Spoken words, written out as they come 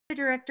the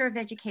Director of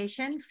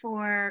Education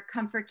for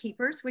Comfort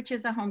Keepers, which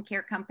is a home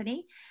care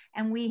company.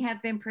 And we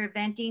have been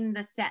presenting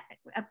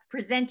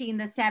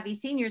the Savvy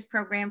Seniors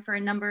program for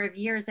a number of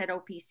years at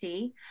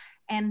OPC.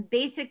 And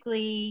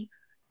basically,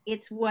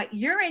 it's what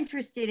you're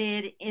interested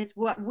in is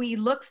what we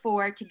look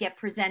for to get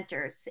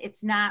presenters.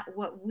 It's not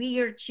what we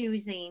are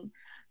choosing.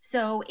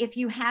 So if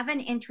you have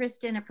an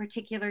interest in a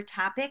particular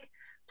topic,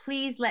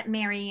 please let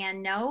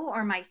Marianne know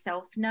or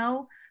myself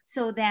know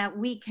so that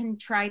we can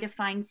try to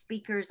find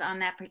speakers on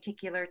that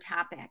particular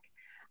topic.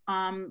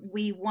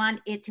 We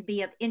want it to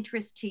be of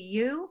interest to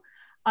you.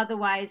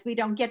 Otherwise, we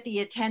don't get the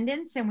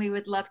attendance, and we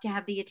would love to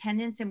have the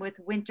attendance. And with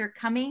winter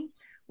coming,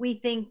 we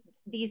think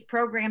these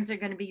programs are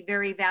going to be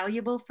very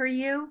valuable for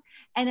you.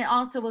 And it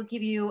also will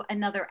give you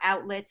another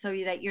outlet so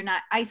that you're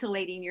not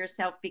isolating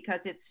yourself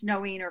because it's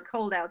snowing or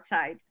cold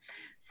outside.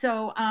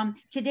 So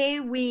today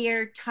we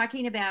are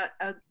talking about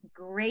a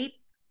great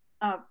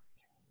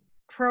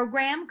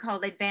program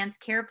called Advanced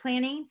Care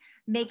Planning,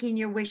 Making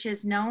Your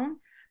Wishes Known.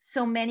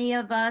 So many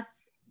of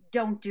us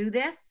don't do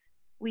this.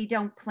 We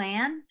don't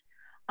plan.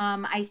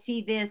 I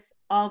see this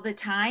all the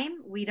time.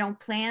 We don't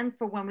plan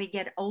for when we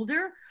get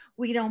older.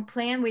 We don't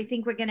plan. We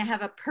think we're going to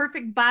have a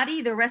perfect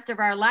body the rest of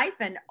our life.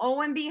 And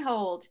oh, and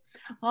behold,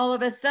 all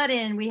of a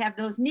sudden we have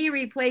those knee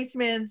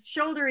replacements,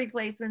 shoulder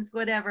replacements,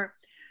 whatever.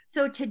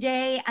 So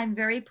today I'm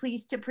very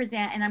pleased to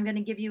present, and I'm going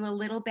to give you a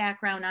little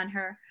background on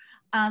her.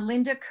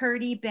 Linda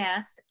Caurdy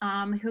Bess,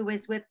 who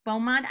is with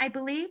Beaumont, I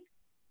believe.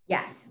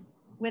 Yes.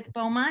 With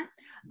Beaumont.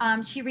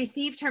 She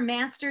received her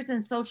master's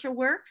in social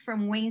work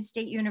from Wayne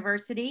State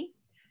University.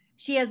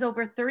 She has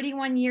over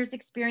 31 years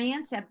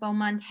experience at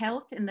Beaumont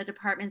Health in the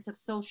departments of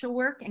social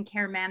work and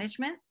care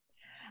management.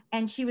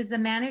 And she was the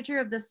manager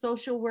of the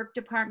social work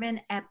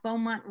department at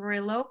Beaumont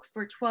Royal Oak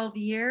for 12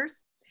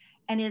 years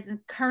and is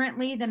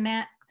currently the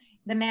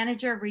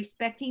manager of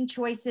Respecting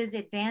Choices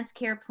Advanced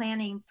Care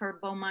Planning for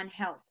Beaumont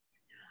Health.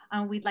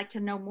 We'd like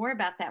to know more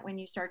about that when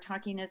you start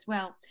talking as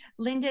well.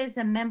 Linda is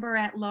a member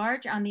at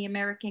large on the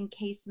American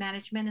Case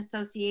Management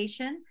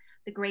Association,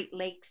 the Great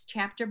Lakes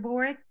Chapter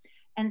Board,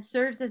 and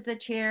serves as the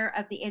chair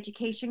of the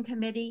Education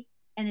Committee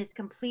and is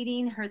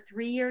completing her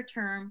 3-year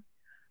term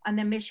on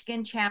the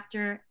Michigan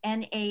Chapter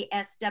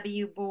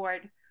NASW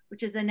Board,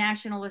 which is a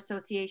National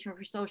Association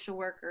for Social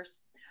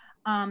Workers,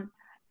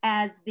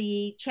 as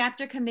the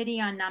Chapter Committee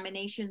on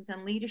Nominations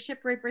and Leadership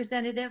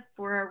Representative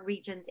for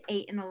Regions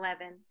 8 and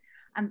 11.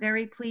 I'm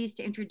very pleased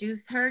to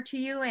introduce her to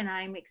you, and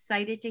I'm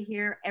excited to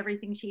hear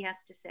everything she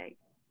has to say.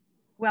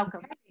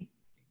 Welcome. Okay.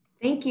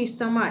 Thank you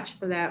so much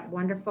for that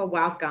wonderful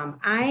welcome.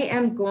 I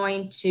am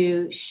going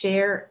to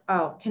share,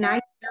 oh, can I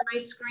share my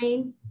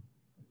screen?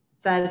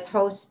 It says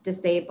host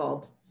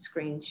disabled,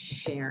 screen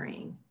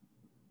sharing.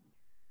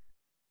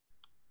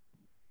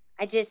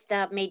 I just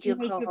made you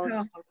a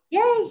co-host.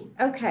 Yay,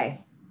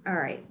 okay. All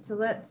right, so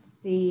let's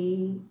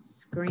see,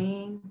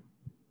 screen.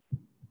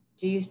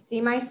 Do you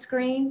see my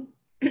screen?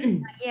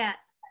 Not yet.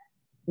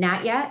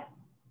 Not yet?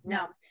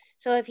 No.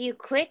 So if you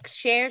click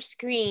share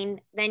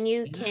screen, then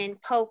you can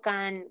poke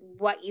on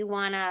what you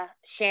want to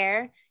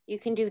share. You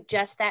can do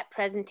just that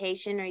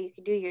presentation, or you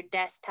can do your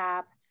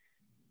desktop.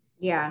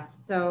 Yeah,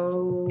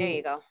 so. There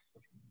you go.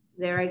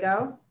 There I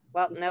go.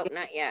 Well, nope,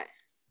 not yet.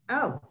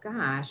 Oh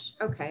gosh,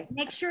 okay.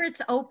 Make sure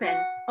it's open.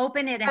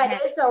 Open it ahead.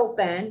 It is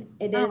open.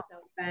 It is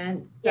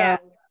open. So yeah.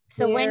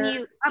 So when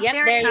you,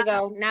 yep, there you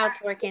go. Now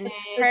it's working.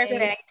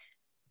 Perfect.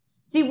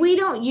 See, we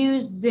don't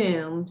use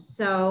Zoom,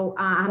 so.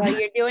 Well,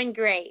 you're doing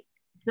great.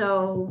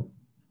 So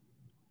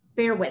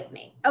bear with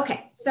me.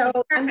 Okay, so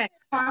I'm going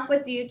to talk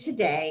with you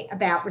today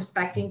about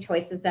respecting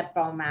choices at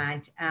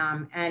Beaumont.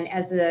 And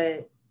as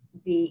the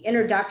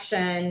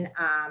introduction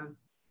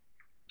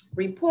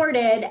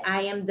reported,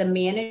 I am the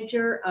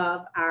manager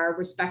of our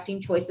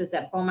Respecting Choices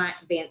at Beaumont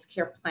Advanced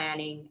Care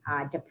Planning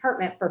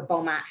department for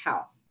Beaumont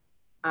Health.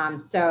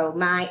 So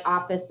my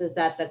office is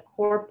at the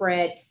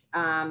corporate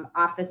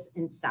office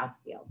in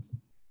Southfield.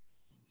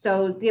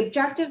 So the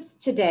objectives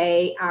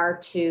today are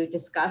to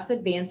discuss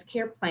advanced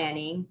care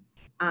planning,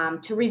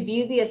 to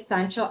review the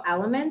essential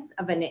elements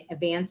of an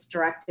advanced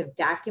directive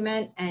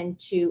document, and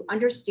to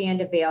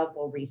understand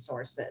available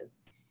resources.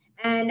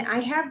 And I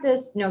have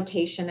this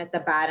notation at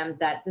the bottom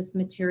that this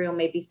material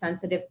may be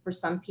sensitive for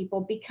some people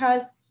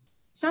because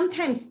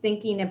sometimes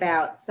thinking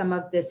about some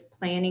of this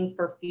planning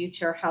for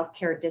future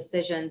healthcare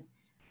decisions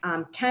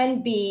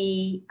can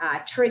be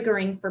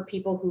triggering for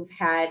people who've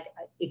had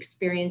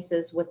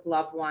experiences with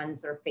loved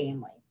ones or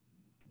family,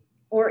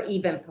 or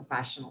even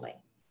professionally.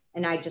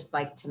 And I just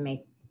like to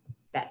make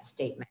that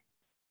statement.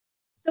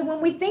 So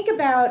when we think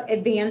about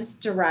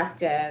advanced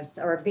directives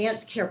or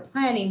advanced care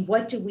planning,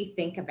 what do we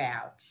think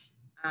about?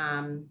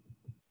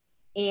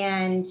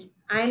 And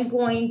I'm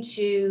going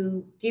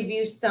to give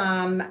you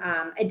some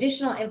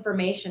additional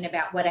information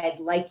about what I'd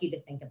like you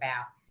to think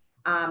about.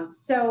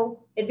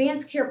 So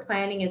advanced care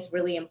planning is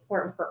really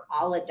important for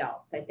all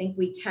adults. I think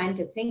we tend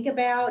to think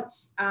about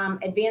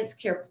advanced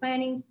care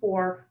planning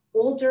for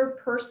older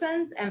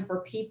persons and for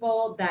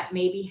people that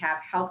maybe have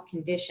health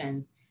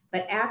conditions.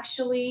 but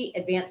actually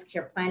advanced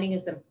care planning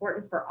is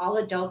important for all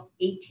adults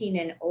 18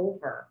 and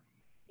over.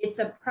 It's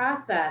a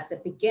process.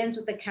 It begins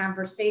with a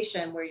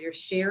conversation where you're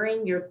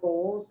sharing your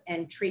goals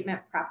and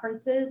treatment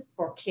preferences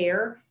for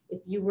care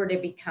if you were to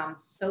become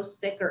so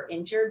sick or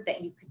injured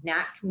that you could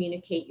not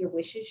communicate your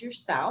wishes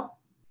yourself.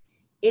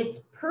 It's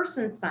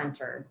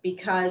person-centered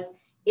because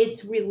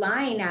it's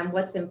relying on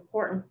what's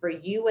important for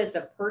you as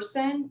a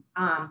person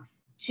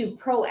to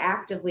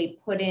proactively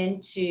put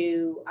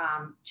into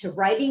to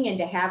writing and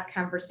to have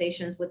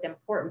conversations with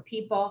important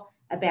people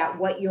about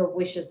what your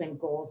wishes and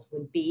goals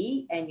would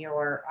be and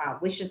your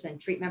wishes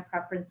and treatment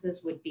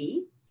preferences would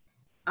be.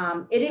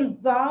 It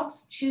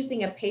involves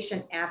choosing a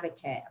patient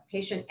advocate. A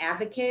patient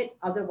advocate,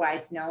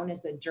 otherwise known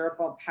as a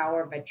durable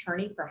power of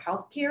attorney for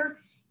healthcare,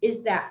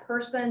 is that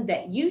person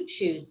that you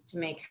choose to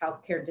make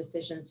healthcare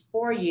decisions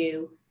for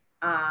you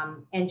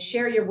and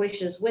share your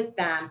wishes with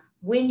them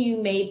when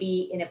you may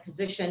be in a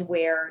position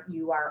where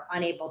you are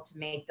unable to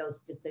make those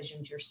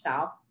decisions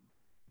yourself.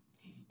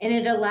 And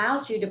it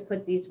allows you to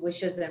put these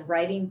wishes in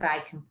writing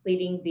by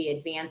completing the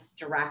advanced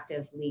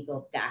directive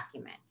legal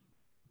document.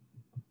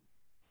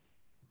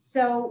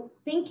 So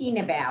thinking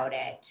about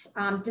it,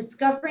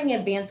 discovering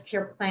advanced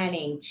care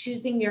planning,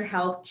 choosing your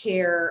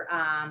healthcare,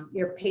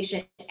 your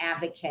patient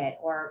advocate,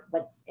 or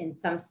what's in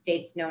some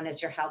states known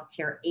as your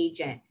healthcare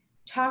agent,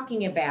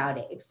 talking about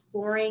it,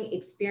 exploring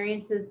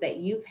experiences that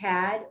you've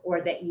had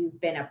or that you've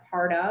been a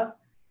part of,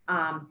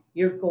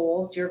 your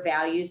goals, your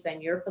values,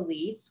 and your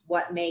beliefs,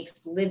 what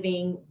makes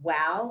living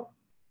well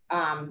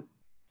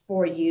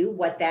for you,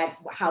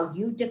 how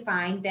you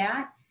define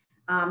that,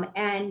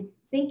 and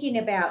thinking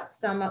about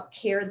some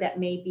care that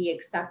may be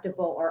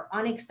acceptable or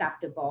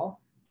unacceptable,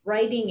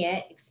 writing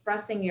it,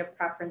 expressing your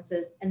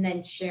preferences, and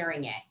then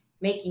sharing it,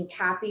 making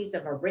copies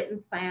of a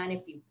written plan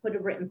if you put a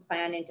written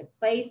plan into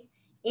place,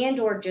 and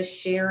or just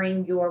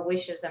sharing your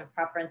wishes and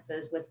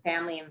preferences with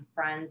family and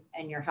friends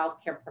and your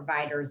healthcare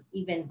providers,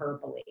 even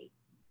verbally.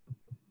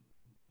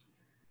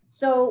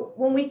 So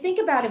when we think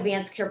about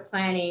advanced care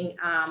planning,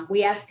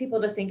 we ask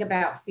people to think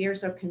about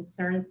fears or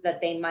concerns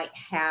that they might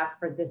have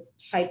for this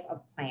type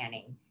of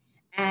planning.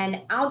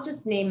 And I'll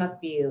just name a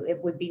few.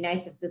 It would be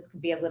nice if this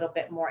could be a little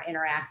bit more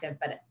interactive,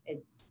 but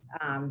it's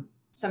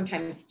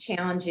sometimes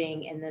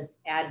challenging in this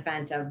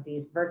advent of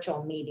these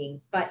virtual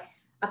meetings. But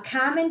a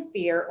common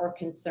fear or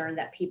concern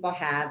that people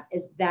have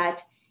is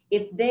that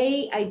if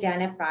they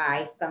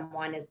identify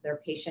someone as their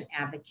patient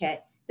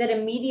advocate, that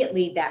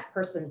immediately that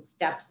person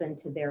steps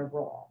into their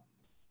role.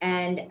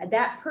 And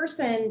that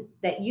person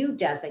that you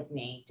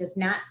designate does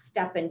not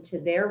step into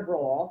their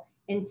role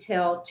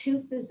until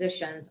two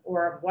physicians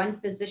or one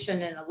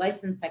physician and a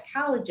licensed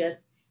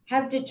psychologist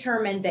have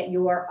determined that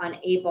you are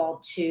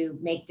unable to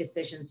make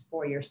decisions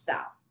for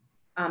yourself.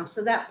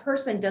 So that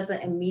person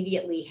doesn't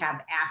immediately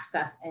have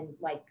access and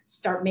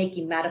start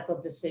making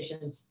medical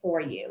decisions for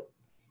you.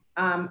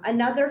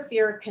 Another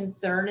fear or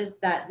concern is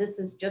that this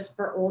is just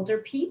for older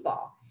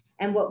people.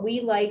 And what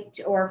we like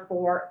to, or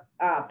for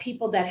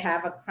people that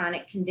have a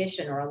chronic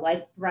condition or a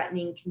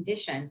life-threatening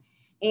condition.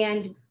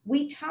 And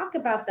we talk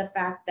about the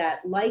fact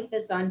that life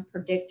is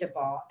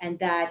unpredictable and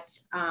that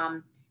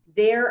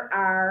there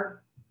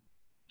are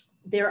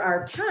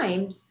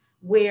times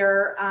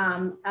where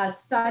a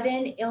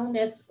sudden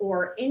illness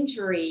or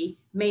injury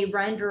may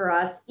render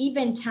us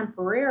even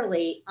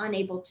temporarily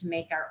unable to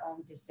make our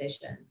own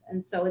decisions.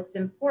 And so it's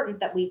important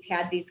that we've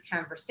had these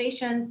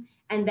conversations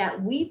and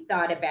that we've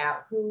thought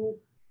about who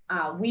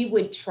we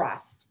would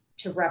trust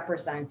to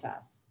represent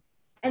us.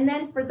 And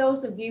then for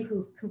those of you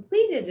who've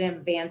completed an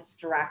advanced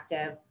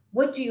directive,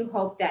 what do you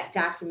hope that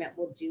document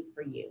will do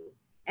for you?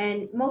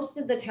 And most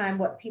of the time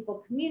what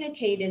people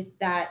communicate is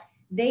that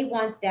they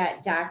want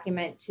that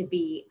document to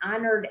be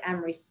honored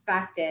and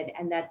respected,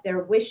 and that their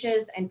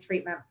wishes and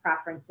treatment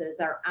preferences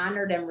are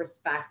honored and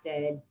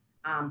respected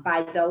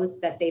by those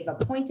that they've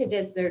appointed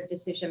as their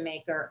decision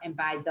maker and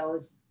by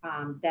those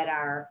that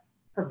are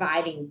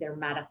providing their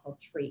medical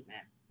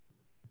treatment.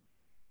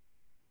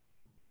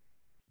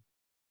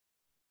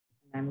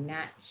 I'm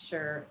not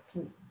sure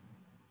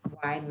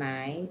why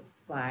my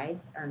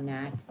slides are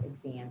not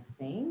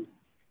advancing.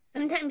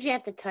 Sometimes you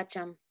have to touch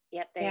them.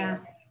 Yep, there you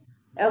go.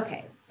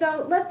 Okay,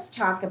 so let's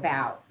talk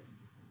about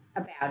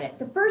it.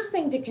 The first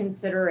thing to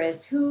consider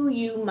is who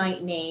you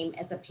might name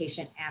as a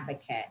patient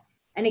advocate.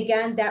 And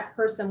again, that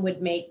person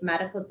would make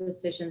medical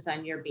decisions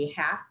on your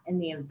behalf in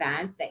the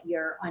event that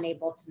you're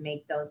unable to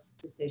make those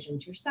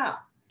decisions yourself.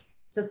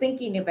 So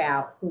thinking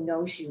about who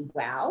knows you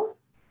well,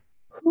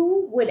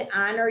 who would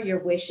honor your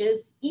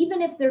wishes,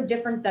 even if they're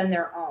different than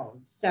their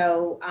own.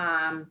 So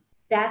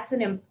that's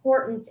an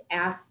important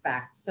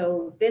aspect.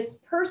 So this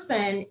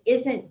person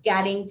isn't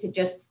getting to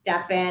just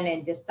step in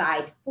and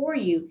decide for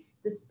you.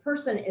 This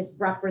person is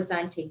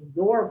representing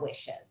your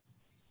wishes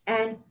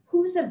and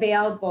who's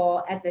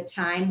available at the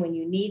time when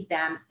you need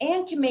them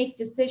and can make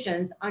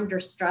decisions under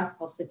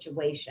stressful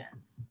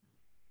situations.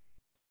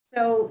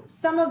 So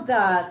some of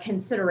the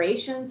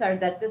considerations are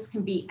that this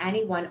can be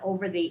anyone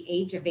over the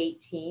age of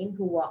 18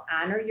 who will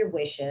honor your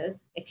wishes.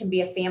 It can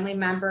be a family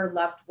member,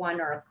 loved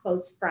one, or a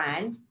close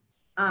friend.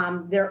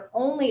 They're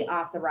only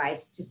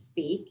authorized to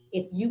speak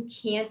if you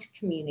can't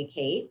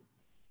communicate.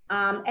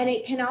 And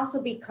it can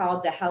also be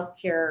called a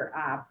healthcare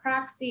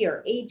proxy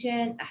or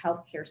agent, a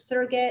healthcare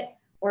surrogate,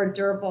 or a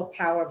durable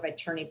power of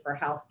attorney for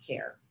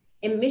healthcare.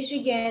 In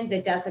Michigan, the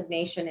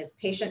designation is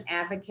patient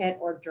advocate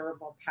or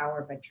durable power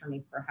of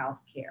attorney for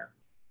healthcare.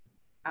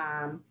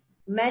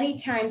 Many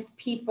times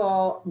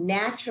people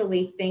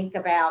naturally think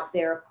about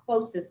their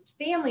closest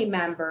family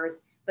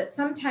members, but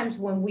sometimes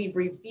when we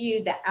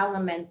review the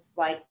elements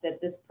like that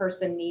this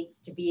person needs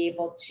to be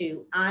able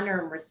to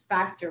honor and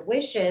respect your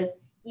wishes,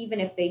 even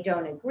if they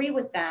don't agree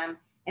with them,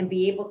 and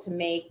be able to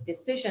make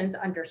decisions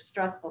under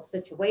stressful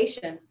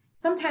situations,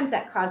 sometimes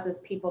that causes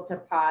people to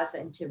pause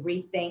and to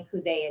rethink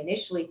who they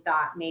initially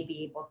thought may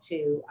be able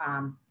to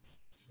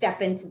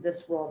step into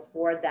this role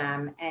for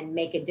them and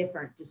make a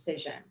different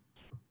decision.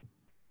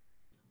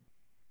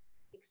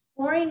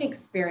 Exploring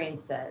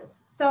experiences.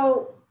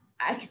 So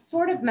I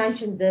sort of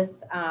mentioned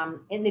this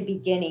in the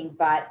beginning,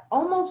 but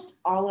almost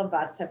all of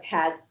us have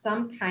had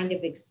some kind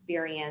of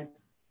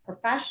experience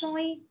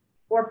professionally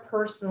or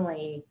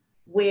personally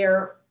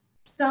where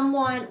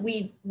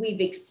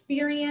we've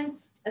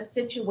experienced a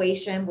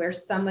situation where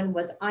someone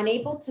was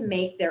unable to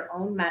make their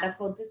own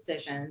medical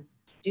decisions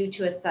due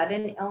to a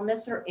sudden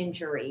illness or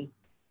injury,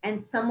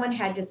 and someone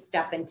had to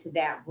step into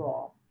that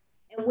role.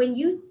 And when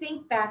you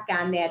think back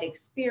on that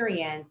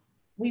experience,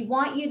 we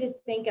want you to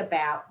think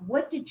about,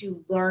 what did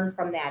you learn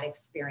from that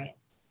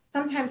experience?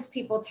 Sometimes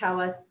people tell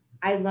us,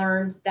 I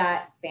learned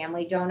that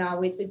family don't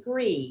always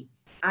agree.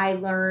 I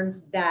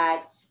learned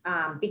that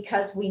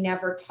because we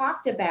never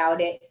talked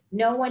about it,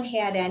 no one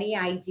had any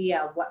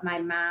idea what my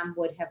mom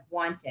would have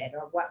wanted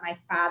or what my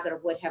father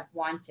would have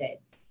wanted.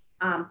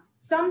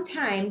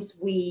 Sometimes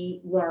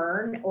we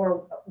learn,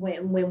 or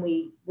when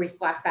we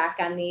reflect back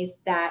on these,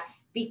 that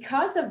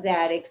because of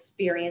that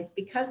experience,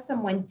 because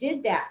someone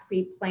did that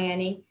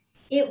pre-planning,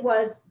 it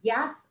was,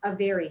 yes, a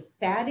very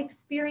sad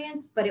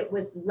experience, but it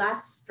was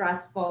less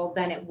stressful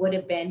than it would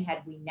have been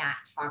had we not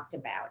talked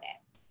about it.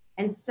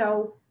 And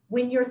so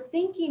when you're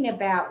thinking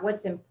about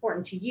what's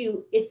important to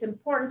you, it's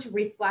important to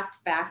reflect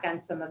back on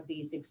some of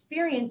these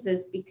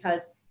experiences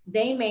because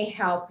they may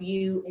help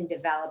you in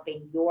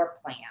developing your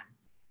plan.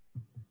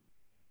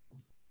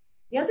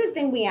 The other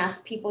thing we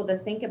ask people to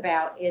think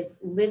about is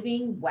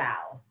living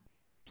well.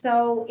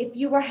 So if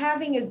you were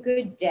having a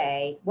good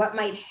day, what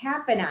might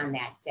happen on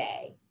that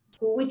day?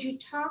 Who would you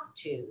talk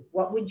to?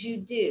 What would you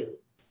do?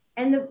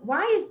 And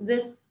why is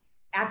this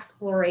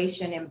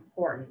exploration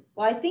important?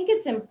 Well, I think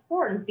it's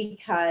important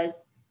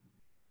because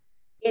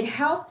it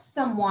helps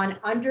someone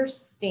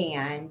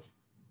understand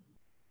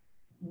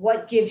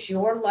what gives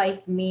your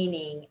life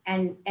meaning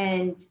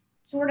and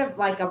sort of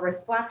like a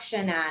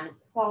reflection on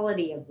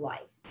quality of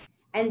life.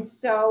 And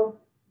so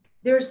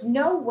there's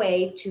no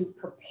way to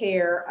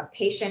prepare a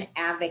patient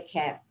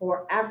advocate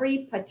for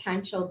every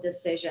potential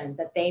decision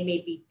that they may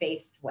be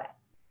faced with.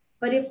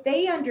 But if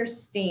they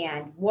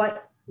understand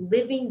what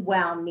living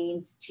well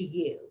means to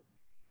you,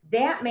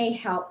 that may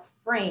help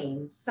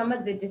frame some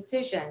of the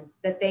decisions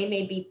that they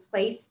may be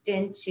placed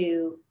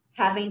into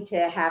having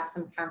to have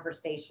some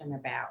conversation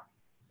about.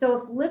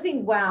 So if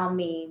living well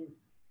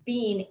means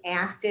being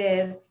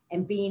active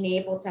and being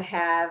able to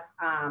have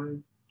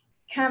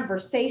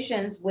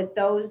conversations with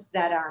those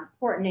that are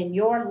important in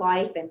your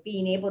life and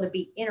being able to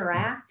be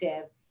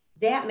interactive,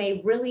 that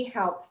may really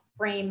help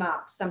frame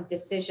up some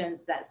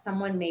decisions that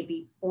someone may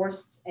be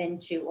forced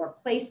into or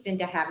placed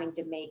into having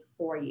to make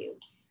for you.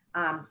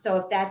 So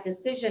if that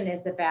decision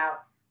is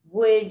about,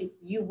 would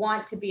you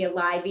want to be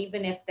alive,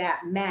 even if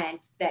that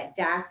meant that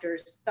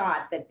doctors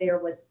thought that there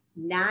was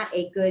not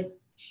a good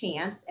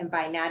chance, and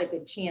by not a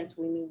good chance,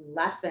 we mean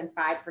less than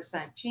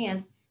 5%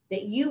 chance,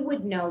 that you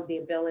would know the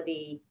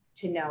ability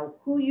to know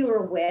who you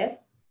were with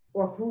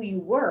or who you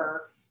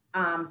were.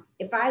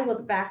 If I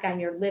look back on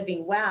your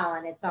living well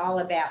and it's all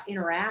about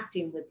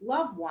interacting with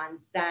loved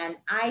ones, then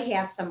I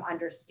have some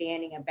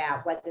understanding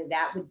about whether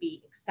that would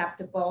be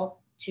acceptable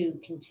to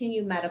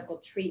continue medical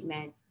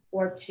treatment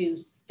or to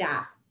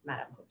stop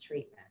medical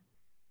treatment.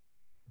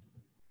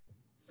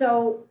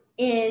 So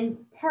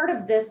in part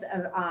of this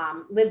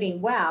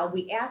living well,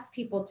 we ask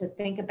people to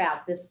think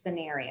about this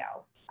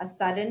scenario. A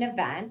sudden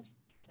event,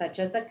 such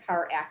as a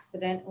car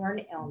accident or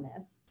an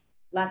illness,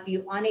 left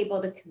you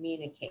unable to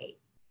communicate,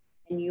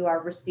 and you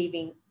are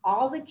receiving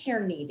all the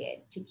care needed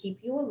to keep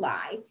you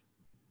alive.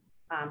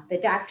 The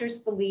doctors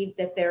believe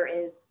that there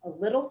is a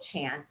little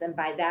chance, and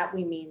by that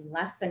we mean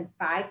less than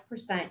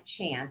 5%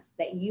 chance,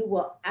 that you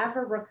will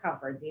ever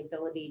recover the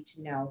ability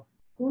to know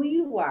who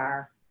you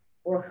are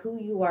or who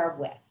you are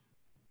with.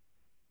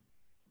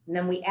 And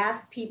then we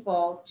ask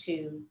people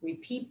to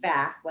repeat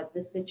back what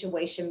the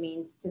situation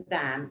means to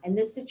them. And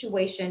this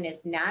situation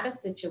is not a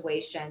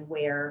situation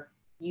where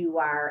you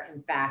are,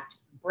 in fact,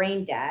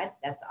 brain dead.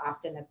 That's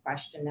often a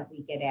question that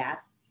we get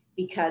asked,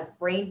 because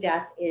brain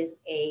death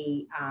is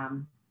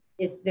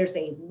there's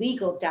a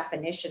legal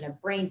definition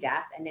of brain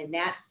death. And in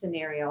that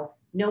scenario,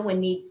 no one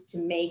needs to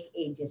make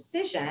a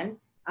decision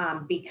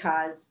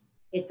because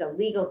it's a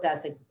legal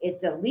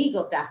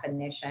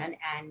definition,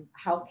 and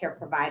healthcare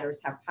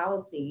providers have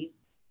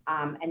policies,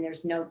 and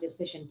there's no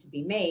decision to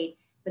be made.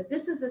 But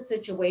this is a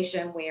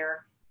situation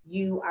where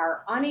you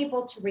are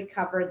unable to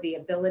recover the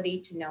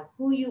ability to know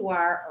who you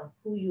are or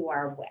who you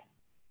are with.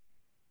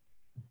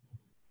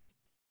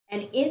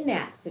 And in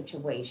that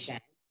situation,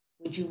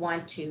 would you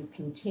want to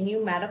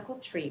continue medical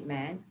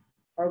treatment,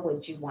 or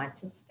would you want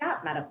to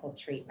stop medical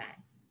treatment?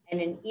 And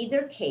in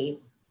either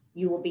case,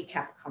 you will be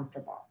kept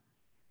comfortable.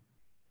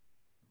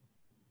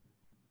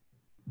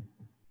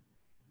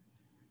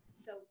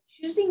 So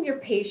choosing your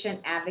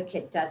patient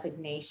advocate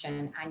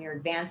designation on your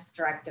advanced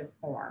directive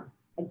form.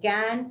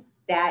 Again,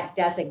 that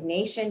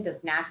designation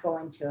does not go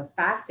into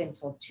effect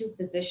until 2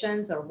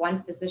 physicians or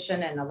 1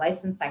 physician and a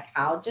licensed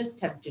psychologist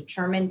have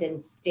determined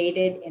and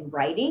stated in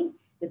writing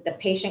that the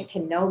patient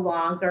can no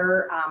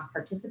longer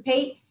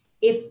participate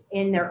if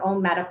in their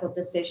own medical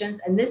decisions.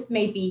 And this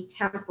may be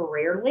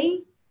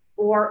temporarily,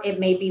 or it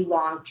may be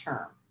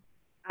long-term.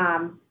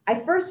 I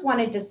first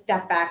wanted to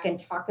step back and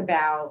talk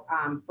about,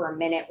 for a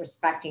minute,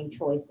 respecting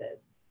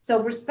choices.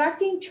 So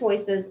respecting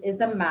choices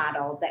is a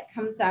model that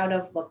comes out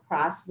of La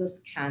Crosse,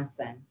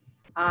 Wisconsin.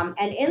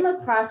 And in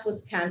La Crosse,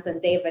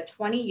 Wisconsin, they have a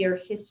 20-year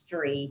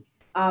history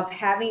of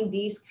having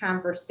these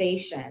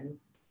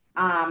conversations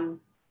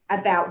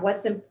about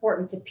what's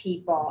important to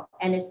people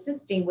and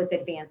assisting with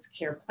advanced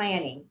care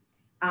planning.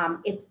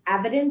 It's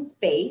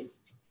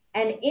evidence-based,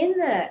 and in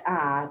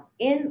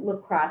La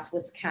Crosse,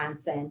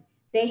 Wisconsin,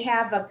 they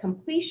have a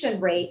completion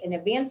rate, an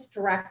advanced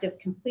directive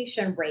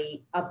completion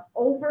rate of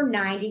over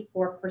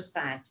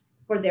 94%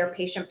 for their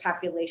patient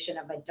population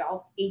of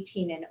adults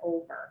 18 and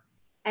over.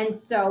 And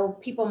so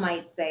people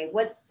might say,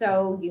 what's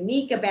so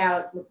unique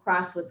about La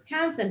Crosse,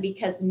 Wisconsin?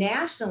 Because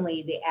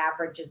nationally, the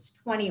average is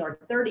 20 or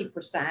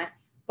 30%.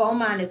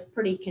 Beaumont is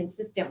pretty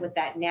consistent with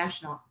that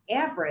national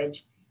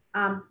average.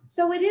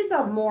 So it is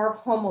a more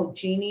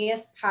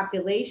homogeneous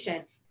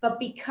population, but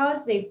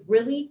because they've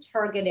really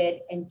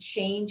targeted and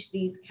changed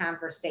these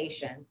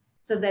conversations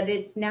so that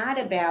it's not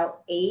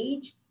about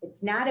age,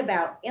 it's not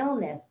about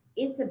illness,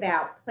 it's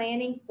about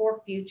planning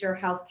for future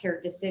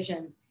healthcare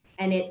decisions.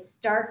 And it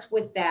starts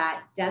with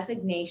that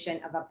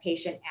designation of a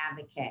patient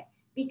advocate,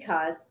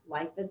 because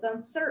life is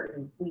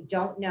uncertain. We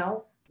don't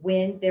know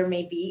when there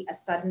may be a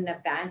sudden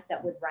event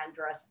that would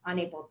render us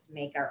unable to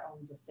make our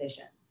own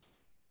decisions.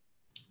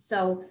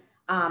 So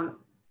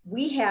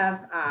we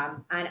have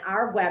on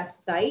our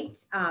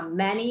website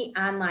many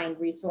online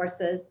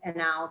resources,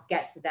 and I'll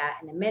get to that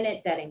in a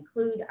minute, that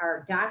include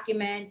our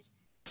document,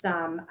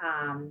 some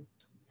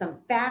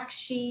fact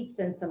sheets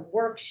and some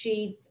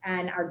worksheets,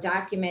 and our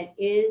document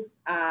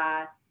is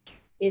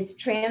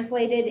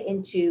translated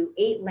into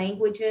 8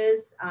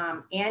 languages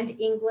and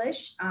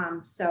English.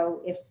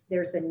 So if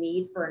there's a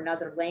need for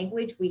another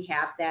language, we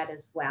have that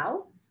as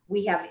well.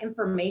 We have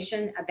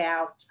information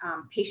about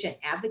patient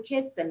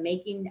advocates and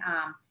making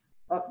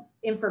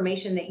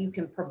information that you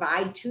can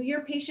provide to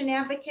your patient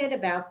advocate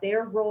about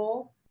their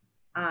role.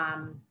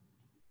 And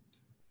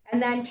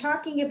then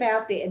talking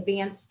about the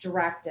advanced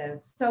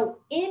directive. So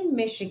in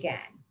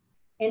Michigan,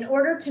 in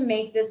order to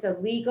make this a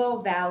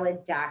legal,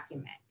 valid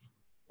document,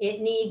 it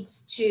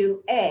needs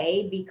to,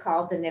 A, be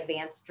called an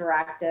advanced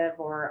directive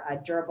or a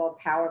durable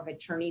power of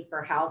attorney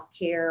for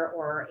healthcare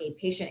or a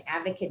patient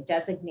advocate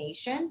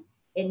designation.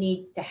 It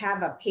needs to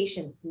have a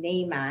patient's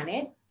name on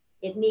it.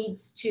 It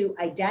needs to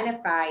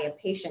identify a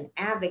patient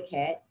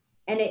advocate,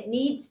 and it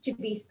needs to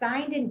be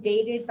signed and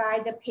dated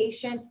by the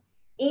patient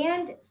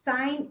and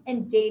signed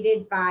and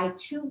dated by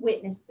 2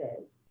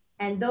 witnesses.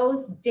 And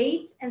those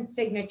dates and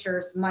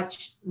signatures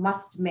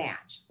must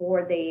match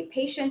for the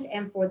patient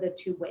and for the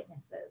 2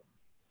 witnesses.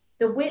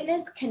 The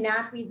witness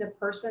cannot be the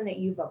person that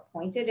you've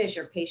appointed as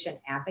your patient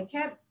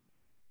advocate.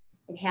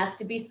 It has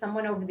to be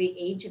someone over the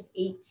age of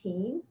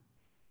 18.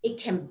 It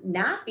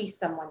cannot be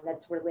someone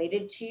that's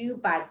related to you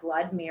by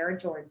blood,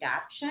 marriage, or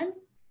adoption.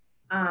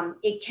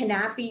 It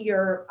cannot be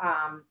your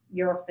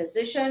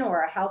physician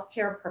or a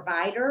healthcare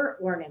provider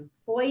or an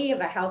employee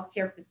of a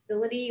healthcare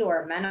facility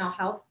or a mental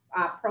health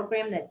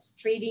program that's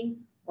treating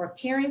or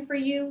caring for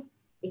you.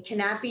 It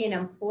cannot be an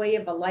employee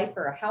of a life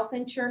or a health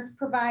insurance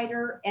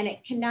provider, and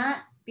it cannot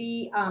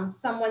be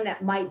someone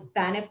that might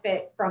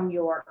benefit from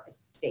your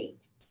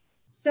estate.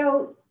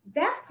 So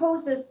that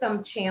poses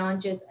some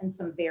challenges and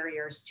some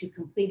barriers to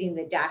completing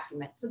the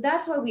document. So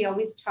that's why we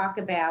always talk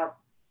about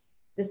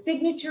the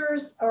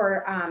signatures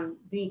or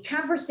the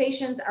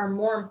conversations are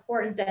more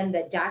important than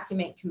the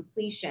document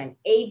completion.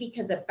 A,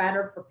 because it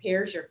better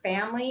prepares your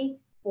family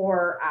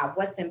for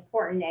what's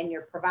important and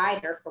your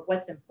provider for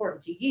what's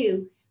important to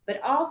you,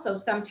 but also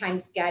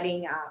sometimes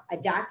getting a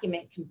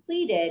document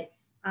completed,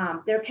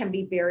 there can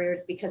be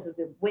barriers because of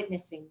the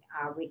witnessing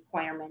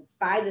requirements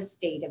by the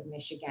state of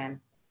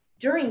Michigan.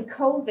 During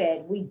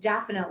COVID, we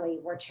definitely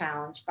were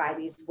challenged by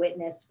these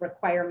witness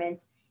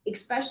requirements,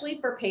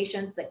 especially for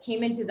patients that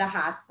came into the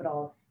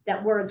hospital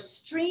that were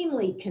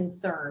extremely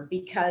concerned,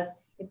 because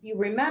if you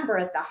remember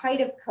at the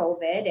height of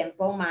COVID, and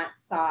Beaumont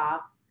saw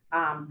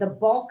the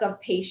bulk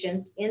of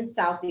patients in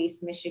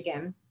Southeast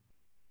Michigan,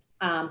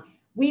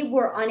 We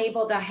were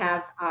unable to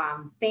have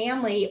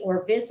family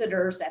or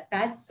visitors at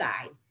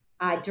bedside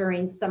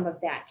during some of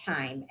that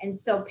time. And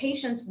so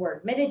patients were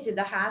admitted to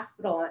the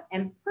hospital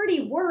and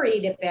pretty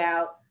worried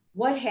about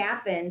what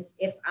happens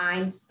if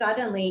I'm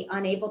suddenly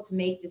unable to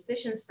make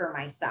decisions for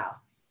myself.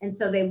 And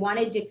so they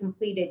wanted to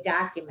complete a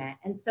document.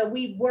 And so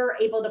we were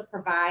able to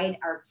provide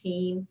our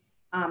team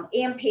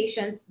and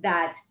patients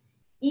that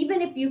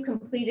even if you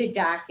complete a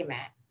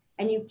document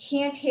and you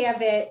can't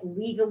have it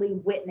legally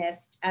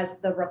witnessed as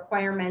the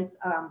requirements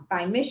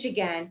by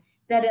Michigan,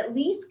 that at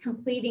least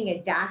completing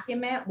a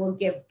document will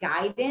give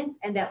guidance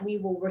and that we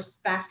will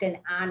respect and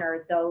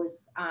honor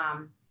those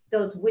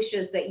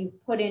wishes that you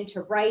put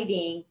into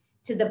writing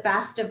to the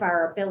best of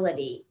our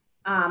ability,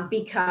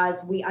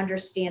 because we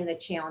understand the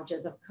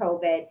challenges of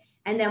COVID.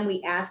 And then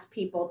we ask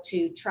people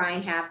to try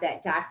and have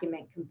that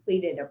document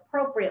completed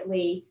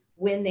appropriately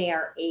when they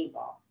are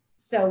able.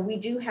 So we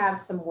do have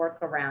some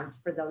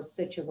workarounds for those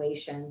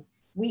situations.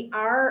 We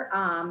are,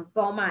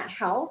 Beaumont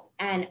Health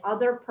and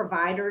other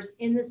providers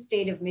in the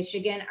state of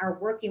Michigan are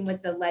working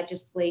with the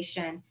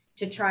legislation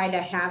to try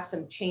to have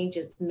some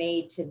changes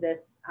made to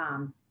this,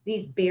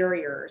 these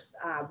barriers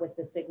with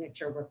the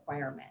signature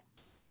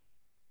requirements.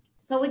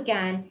 So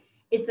again,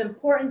 it's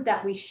important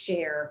that we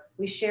share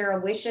our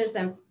wishes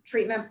and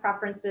treatment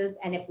preferences.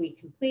 And if we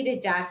complete a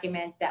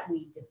document, that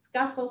we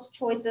discuss those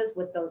choices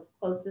with those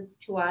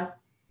closest to us,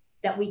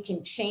 that we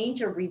can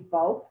change or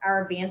revoke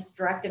our advance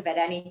directive at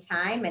any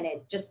time. And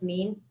it just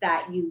means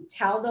that you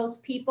tell those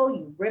people,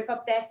 you rip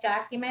up that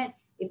document.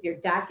 If your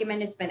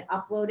document has been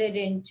uploaded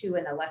into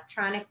an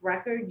electronic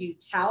record, you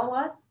tell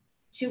us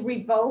to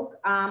revoke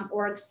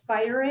or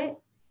expire it,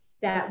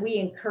 that we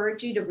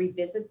encourage you to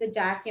revisit the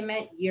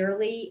document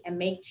yearly and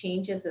make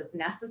changes as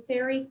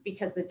necessary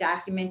because the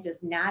document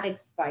does not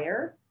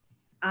expire.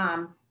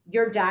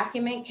 Your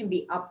document can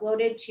be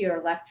uploaded to your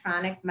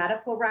electronic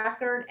medical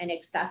record and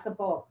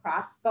accessible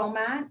across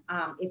Beaumont.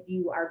 If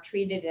you are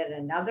treated at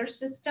another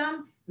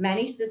system,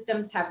 many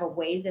systems have a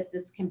way that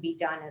this can be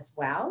done as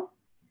well.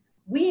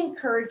 We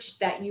encourage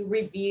that you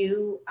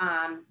review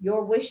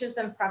your wishes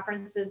and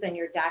preferences in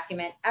your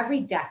document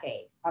every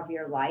decade of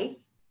your life,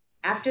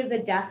 after the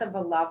death of a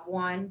loved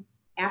one,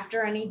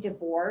 after any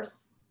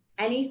divorce,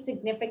 any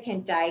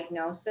significant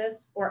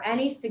diagnosis, or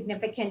any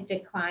significant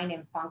decline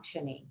in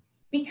functioning,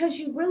 because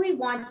you really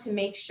want to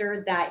make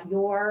sure that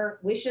your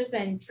wishes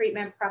and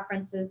treatment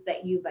preferences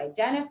that you've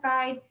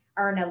identified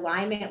are in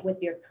alignment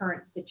with your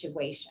current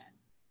situation.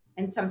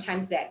 And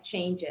sometimes that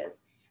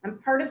changes.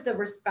 And part of the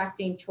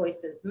Respecting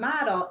Choices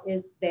model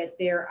is that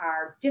there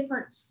are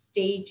different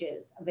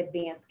stages of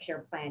advanced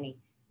care planning.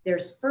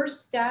 There's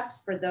first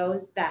steps for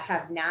those that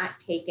have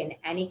not taken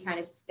any kind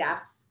of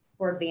steps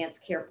for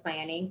advanced care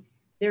planning.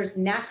 There's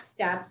next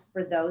steps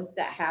for those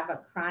that have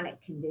a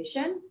chronic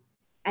condition.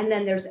 And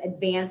then there's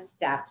advanced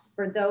steps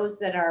for those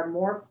that are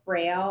more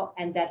frail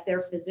and that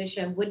their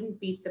physician wouldn't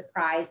be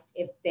surprised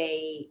if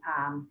they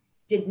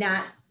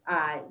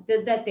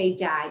that they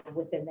died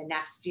within the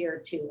next year or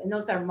two. And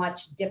those are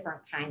much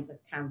different kinds of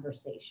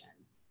conversations.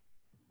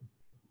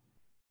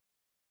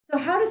 So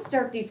how to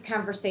start these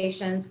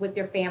conversations with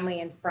your family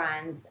and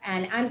friends.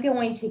 And I'm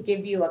going to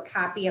give you a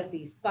copy of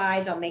these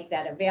slides. I'll make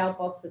that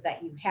available so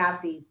that you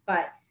have these,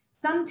 but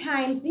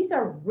sometimes these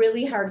are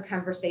really hard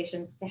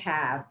conversations to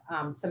have,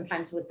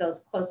 sometimes with those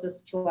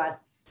closest to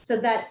us. So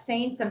that's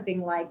saying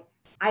something like,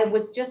 I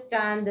was just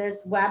on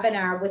this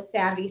webinar with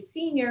Savvy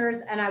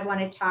Seniors and I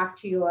want to talk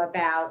to you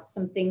about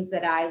some things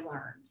that I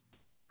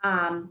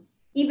learned.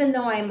 Even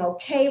though I'm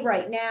okay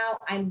right now,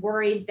 I'm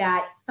worried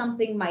that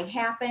something might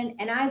happen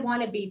and I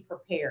want to be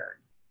prepared.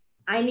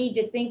 I need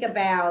to think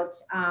about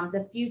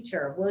the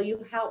future. Will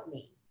you help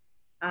me?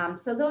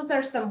 So those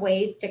are some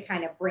ways to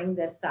kind of bring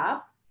this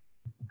up.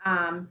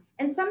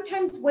 And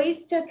sometimes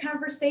ways to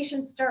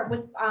conversation start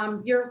with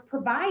your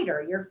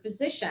provider, your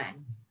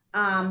physician.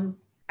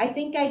 I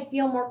think I'd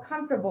feel more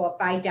comfortable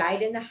if I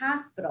died in the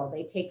hospital.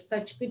 They take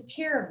such good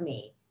care of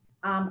me.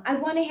 I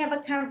want to have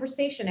a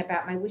conversation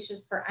about my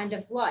wishes for end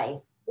of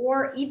life,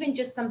 or even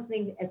just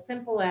something as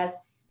simple as,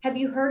 have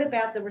you heard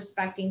about the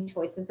Respecting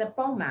Choices at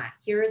Beaumont?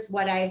 Here is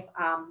what I've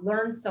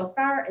learned so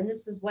far, and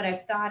this is what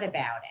I've thought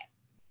about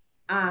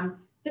it.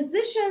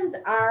 Physicians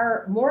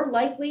are more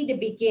likely to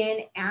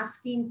begin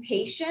asking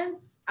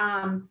patients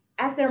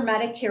at their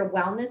Medicare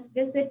wellness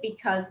visit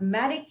because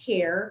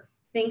Medicare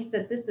thinks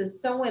that this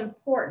is so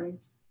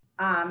important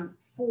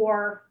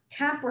for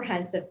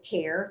comprehensive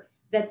care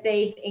that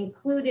they've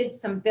included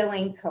some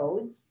billing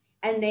codes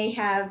and they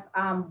have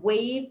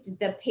waived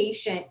the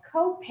patient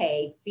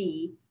copay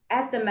fee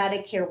at the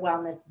Medicare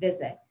wellness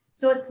visit.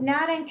 So it's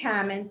not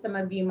uncommon. Some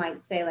of you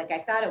might say, like, I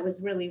thought it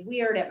was really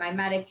weird at my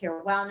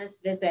Medicare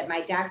wellness visit,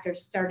 my doctor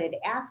started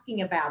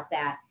asking about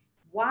that.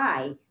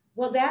 Why?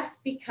 Well, that's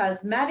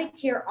because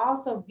Medicare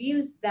also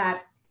views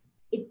that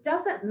it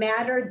doesn't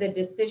matter the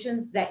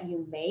decisions that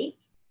you make,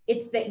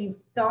 it's that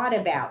you've thought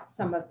about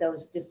some of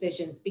those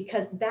decisions,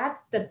 because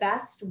that's the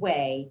best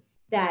way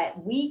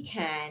that we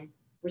can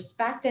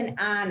respect and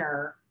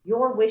honor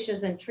your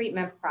wishes and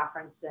treatment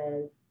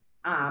preferences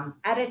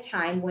at a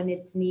time when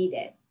it's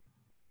needed,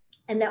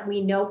 and that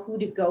we know who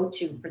to go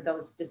to for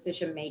those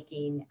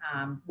decision-making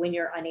when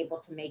you're unable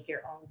to make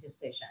your own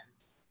decisions.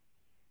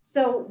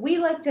 So we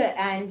like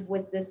to end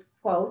with this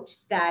quote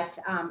that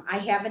I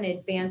have an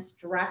advance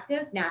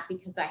directive, not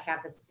because I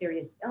have a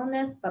serious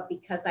illness, but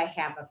because I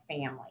have a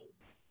family.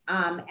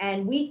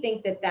 And we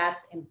think that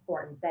that's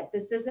important, that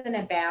this isn't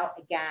about,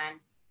 again,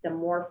 the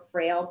more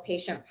frail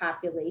patient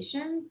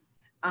populations.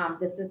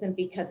 This isn't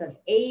because of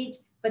age,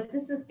 but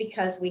this is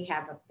because we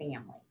have a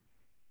family.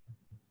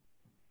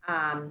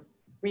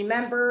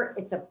 Remember,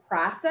 it's a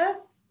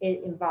process.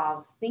 It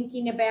involves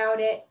thinking about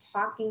it,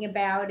 talking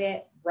about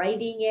it,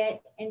 writing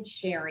it, and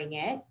sharing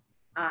it.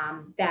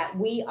 That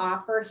we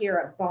offer here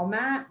at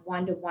Beaumont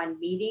one-to-one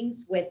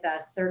meetings with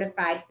a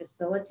certified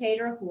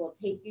facilitator who will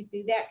take you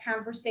through that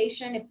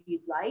conversation if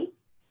you'd like.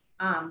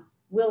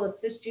 We'll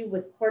assist you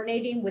with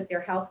coordinating with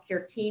your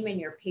healthcare team and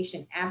your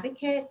patient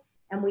advocate.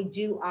 And we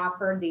do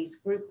offer these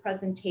group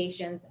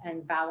presentations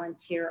and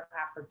volunteer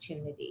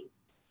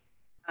opportunities.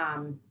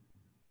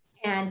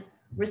 And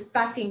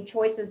respecting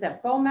choices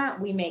at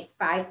Beaumont, we make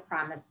 5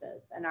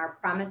 promises, and our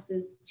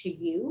promises to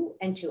you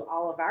and to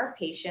all of our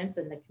patients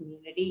in the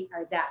community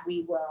are that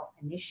we will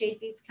initiate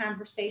these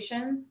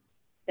conversations,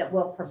 that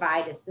we'll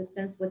provide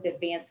assistance with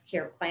advanced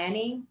care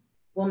planning,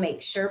 we'll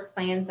make sure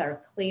plans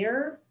are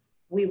clear,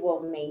 we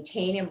will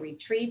maintain and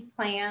retrieve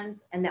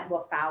plans, and that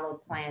we'll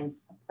follow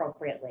plans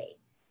appropriately.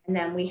 And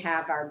then we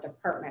have our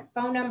department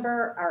phone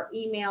number, our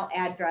email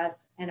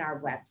address, and our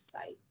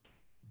website.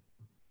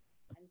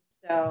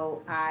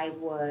 So I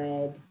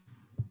would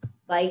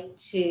like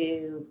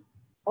to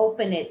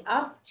open it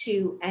up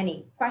to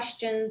any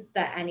questions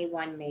that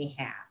anyone may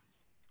have.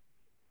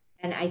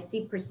 And I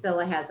see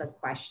Priscilla has a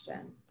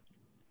question.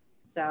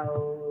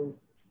 So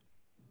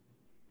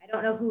I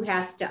don't know who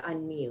has to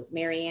unmute.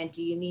 Marianne,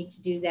 do you need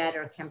to do that,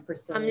 or can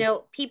Priscilla?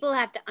 No, people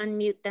have to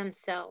unmute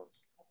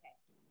themselves. Okay.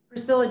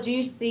 Priscilla, do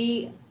you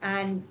see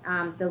on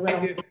the little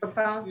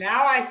microphone?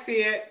 Now I see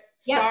it.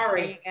 Yep.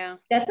 Sorry. There you go.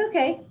 That's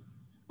okay.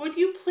 Would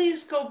you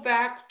please go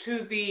back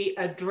to the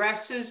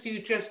addresses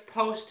you just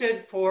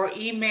posted for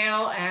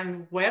email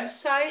and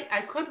website?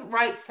 I couldn't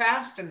write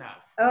fast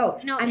enough. Oh,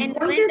 No, and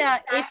Linda,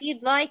 if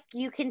you'd like,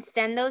 you can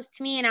send those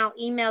to me and I'll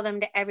email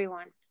them to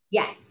everyone.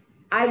 Yes,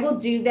 I will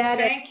do that.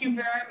 Thank you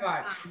very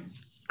much.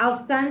 I'll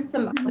send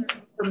some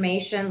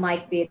information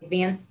like the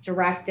advanced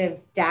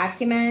directive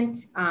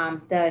document,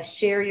 the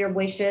share your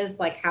wishes,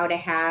 like how to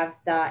have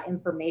the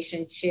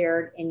information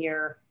shared in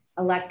your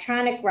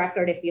electronic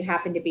record if you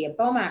happen to be a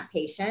Beaumont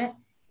patient.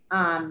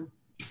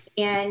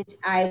 And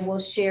I will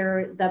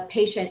share the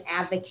patient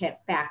advocate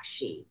fact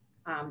sheet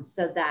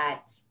so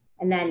that,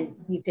 and then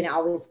you can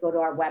always go to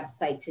our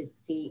website to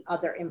see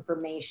other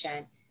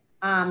information.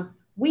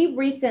 We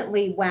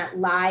recently went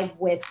live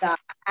with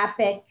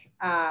EPIC,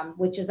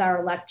 which is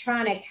our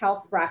electronic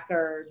health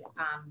record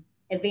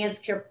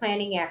advanced care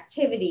planning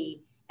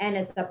activity. And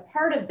as a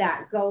part of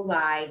that go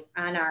live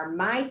on our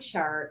My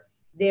Chart,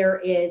 there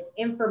is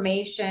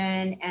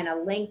information and a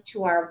link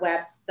to our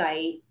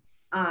website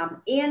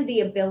and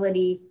the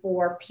ability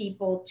for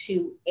people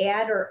to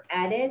add or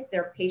edit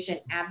their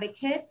patient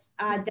advocate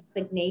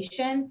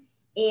designation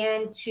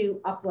and to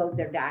upload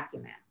their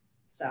document.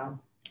 So.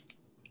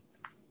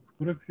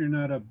 What if you're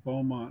not a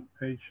Beaumont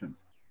patient?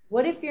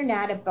 What if you're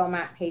not a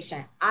Beaumont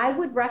patient? I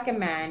would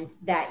recommend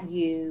that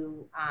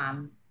you,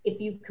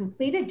 if you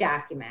complete a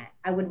document,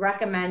 I would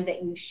recommend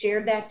that you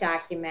share that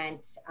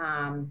document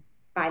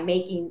by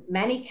making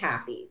many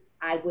copies.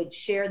 I would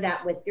share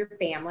that with your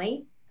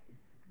family,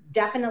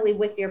 definitely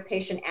with your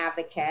patient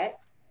advocate,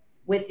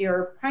 with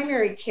your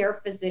primary care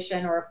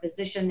physician or a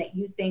physician that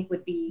you think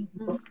would be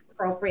most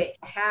appropriate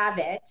to have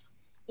it.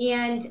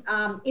 And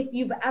if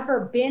you've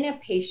ever been a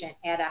patient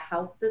at a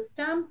health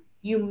system,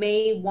 you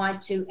may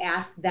want to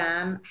ask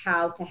them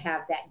how to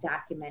have that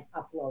document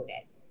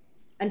uploaded.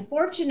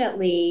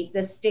 Unfortunately,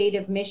 the state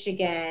of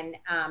Michigan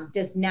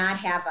does not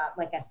have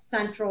a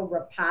central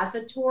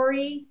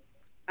repository.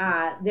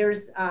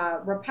 There's a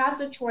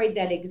repository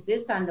that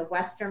exists on the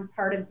western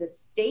part of the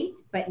state,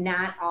 but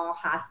not all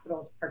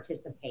hospitals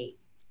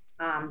participate.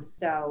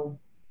 So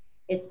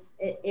it's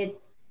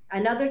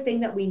another thing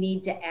that we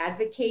need to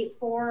advocate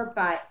for,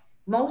 but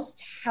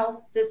most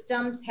health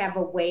systems have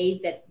a way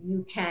that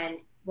you can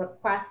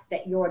request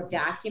that your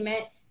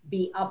document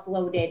be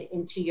uploaded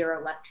into your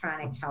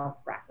electronic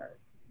health record.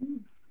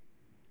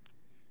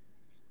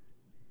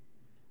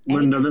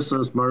 Linda, this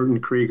is Martin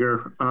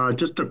Krieger.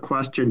 Just a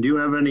question. Do you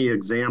have any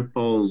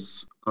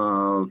examples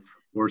of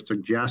or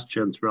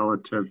suggestions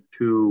relative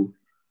to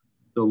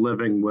the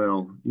living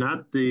will?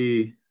 Not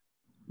the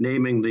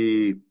naming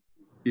the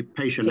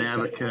patient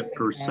advocate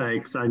per se,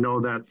 because I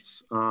know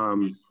that's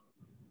kind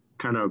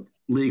of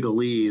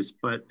legalese,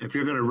 but if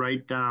you're going to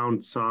write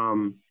down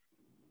some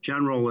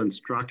general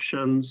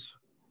instructions,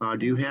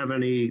 do you have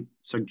any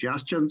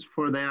suggestions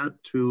for that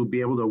to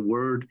be able to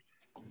word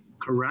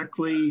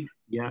correctly,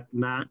 yet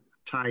not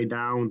tie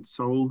down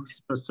so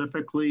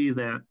specifically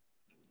that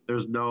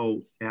there's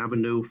no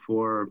avenue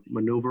for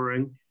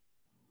maneuvering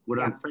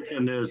What I'm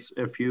thinking is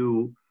if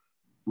you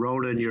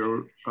wrote in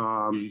your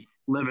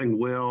living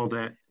will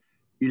that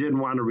you didn't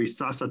want to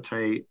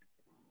resuscitate,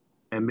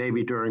 and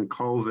maybe during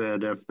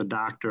COVID, if the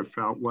doctor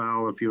felt,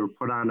 well, if you were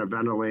put on a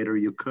ventilator,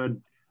 you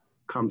could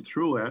come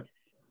through it.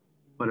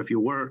 But if you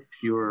weren't,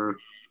 you were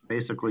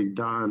basically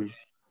done.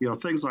 You know,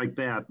 things like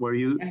that, where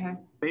you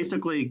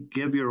basically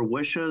give your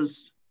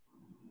wishes,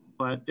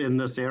 but in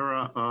this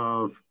era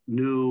of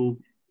new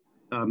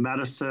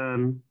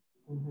medicine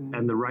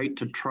and the right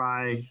to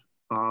try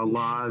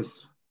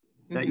laws,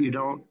 that you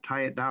don't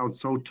tie it down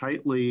so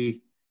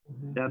tightly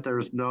that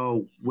there's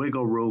no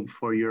wiggle room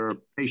for your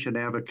patient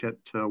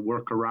advocate to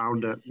work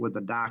around it with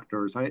the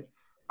doctors. I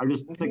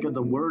just think of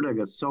the wording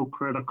is so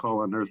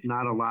critical, and there's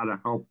not a lot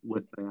of help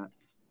with that.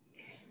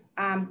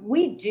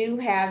 We do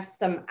have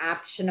some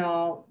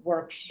optional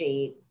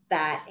worksheets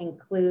that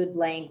include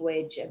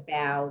language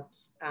about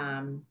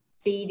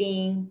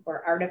feeding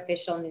or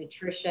artificial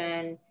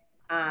nutrition,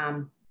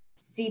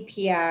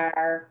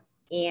 CPR,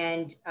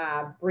 and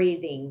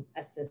breathing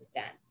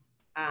assistance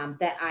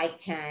that I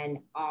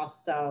can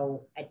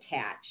also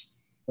attach.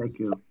 Thank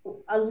you.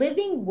 So a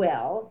living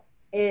will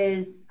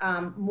is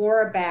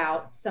more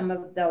about some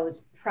of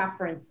those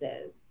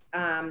preferences.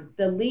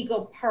 The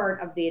legal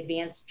part of the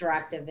advance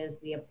directive is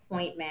the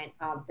appointment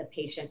of the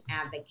patient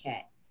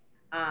advocate.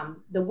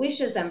 The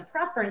wishes and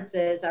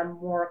preferences are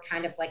more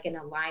kind of like in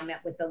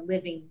alignment with the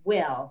living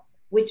will,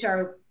 which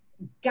are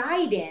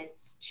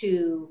guidance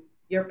to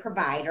your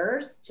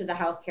providers, to the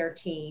healthcare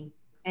team,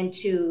 and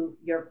to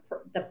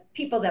the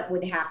people that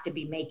would have to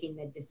be making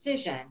the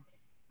decision.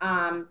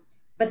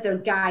 But they're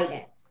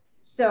guidance.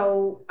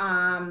 So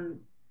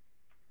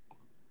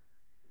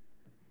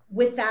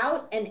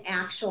without an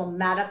actual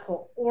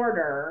medical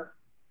order,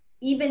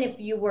 even if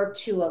you were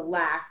to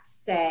elect,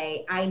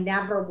 say, I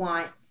never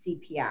want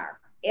CPR,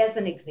 as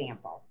an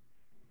example,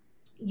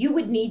 you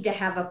would need to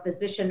have a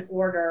physician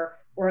order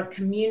or a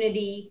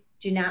community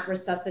do not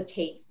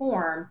resuscitate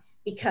form,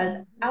 because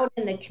out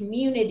in the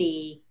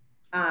community,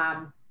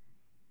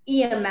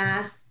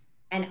 EMS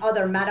and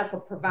other medical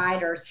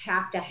providers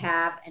have to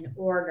have an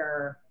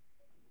order.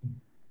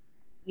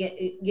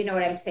 You know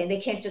what I'm saying?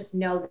 They can't just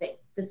know that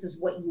this is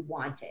what you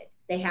wanted.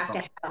 They have to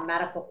have a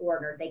medical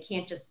order. They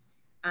can't just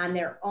on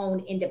their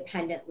own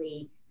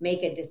independently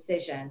make a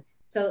decision.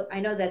 So I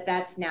know that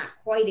that's not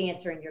quite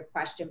answering your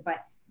question,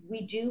 but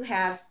we do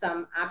have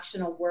some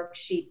optional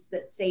worksheets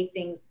that say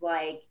things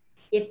like,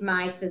 if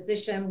my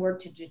physician were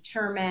to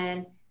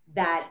determine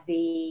that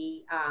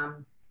the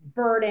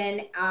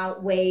burden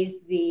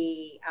outweighs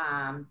the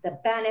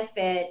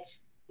benefit,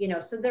 you know,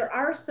 so there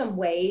are some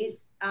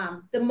ways.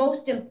 The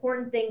most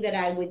important thing that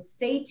I would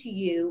say to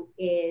you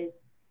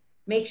is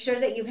make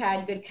sure that you've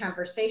had good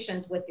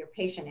conversations with your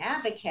patient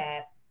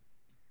advocate,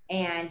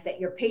 and that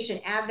your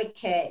patient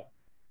advocate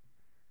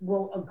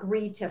will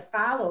agree to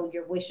follow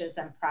your wishes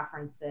and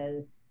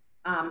preferences,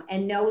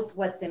 and knows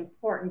what's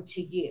important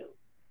to you.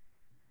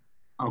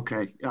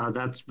 Okay,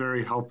 that's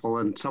very helpful.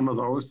 And some of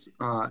those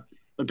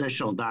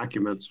additional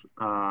documents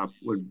I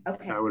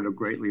would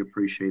greatly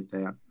appreciate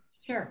that.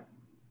 Sure.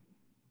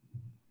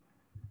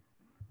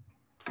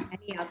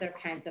 Any other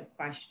kinds of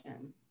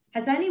questions?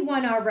 Has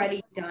anyone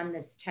already done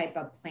this type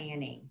of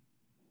planning?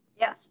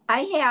 Yes,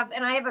 I have,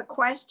 and I have a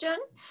question.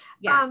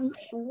 Yes.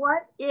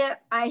 What if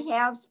I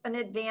have an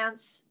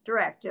advance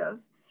directive,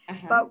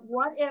 but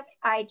what if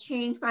I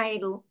change my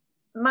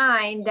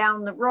mind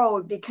down the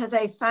road because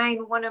I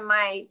find one of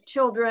my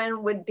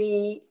children would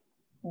be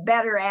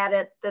better at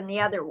it than the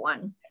other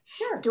one?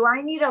 Sure. Do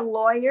I need a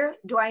lawyer?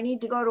 Do I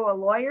need to go to a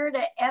lawyer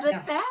to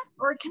edit that,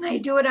 or can I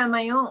do it on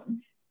my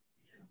own?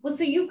 Well,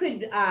 so you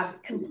could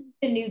complete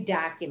a new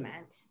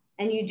document,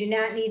 and you do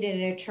not need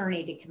an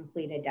attorney to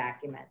complete a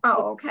document.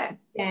 Oh, okay.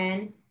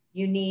 Then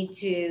you need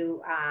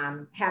to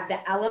have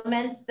the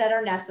elements that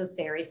are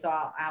necessary. So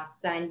I'll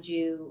send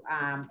you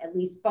at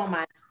least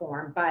Beaumont's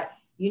form, but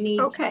you need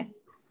to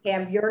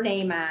have your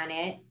name on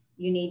it.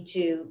 You need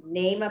to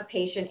name a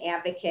patient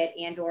advocate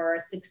and or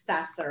a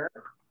successor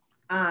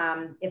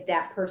if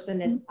that person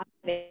is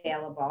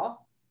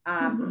unavailable.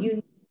 You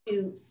need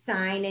to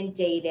sign and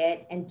date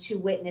it, and 2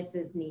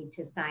 witnesses need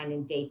to sign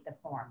and date the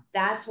form.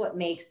 That's what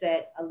makes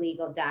it a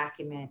legal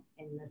document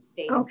in the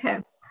state. Okay.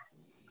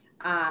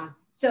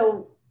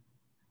 So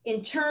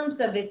in terms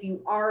of if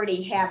you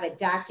already have a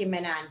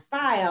document on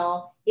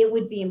file, it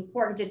would be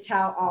important to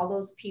tell all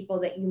those people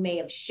that you may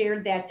have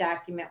shared that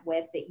document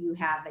with that you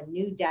have a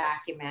new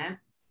document.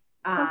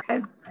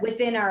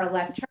 Within our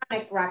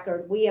electronic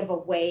record, we have a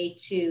way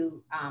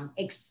to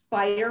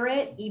expire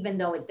it, even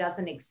though it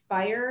doesn't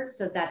expire,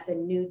 so that the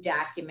new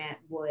document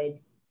would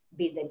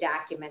be the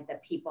document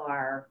that people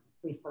are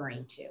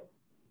referring to.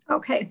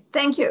 Okay,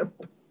 thank you.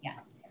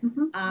 Yes.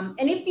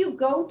 And if you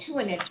go to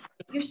an attorney,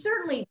 you're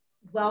certainly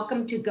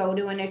welcome to go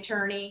to an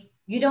attorney.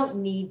 You don't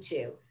need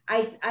to.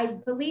 I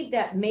believe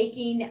that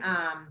making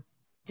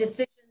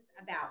decisions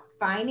about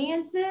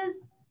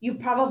finances, you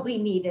probably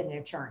need an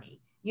attorney.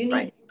 You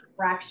need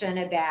direction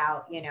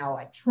about, you know,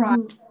 a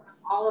trust,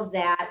 all of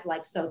that,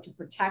 like, so to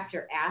protect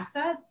your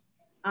assets.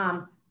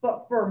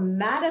 But for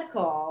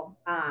medical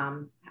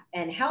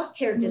and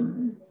healthcare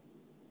decisions,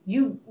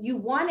 you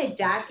want a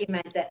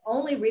document that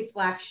only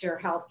reflects your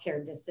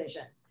healthcare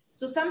decisions.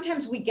 So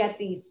sometimes we get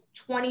these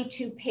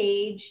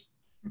 22-page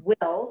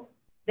wills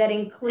that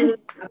include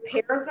a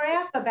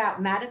paragraph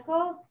about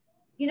medical,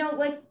 you know,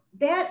 like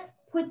that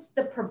puts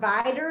the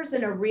providers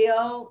in a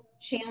real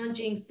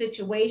challenging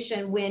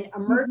situation when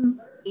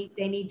emergency,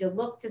 they need to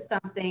look to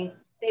something.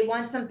 They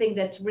want something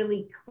that's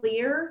really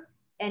clear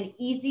and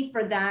easy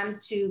for them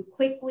to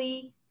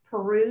quickly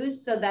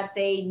peruse so that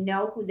they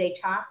know who they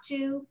talk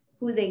to,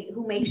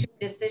 who makes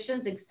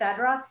decisions,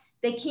 etc.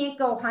 They can't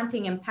go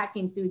hunting and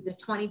pecking through the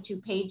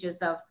 22 pages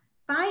of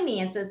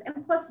finances.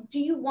 And plus, do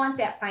you want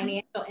that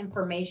financial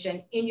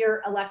information in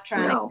your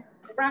electronic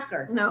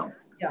record? No.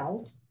 You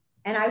don't.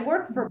 And I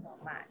work for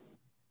Beaumont.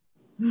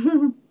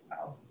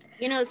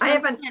 You know, I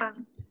haven't.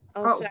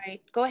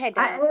 Sorry. Go ahead,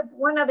 Donna. I have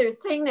one other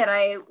thing that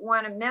I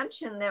want to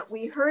mention that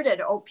we heard at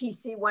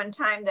OPC one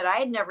time that I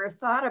had never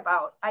thought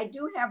about. I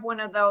do have one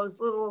of those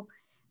little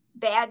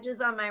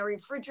badges on my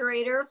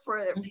refrigerator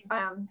for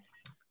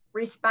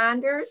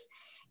responders.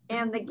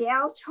 And the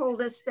gal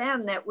told us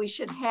then that we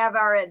should have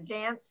our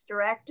advance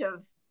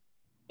directive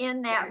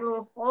in that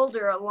little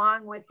folder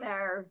along with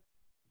our,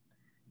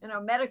 you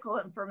know, medical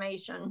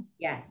information.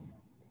 Yes.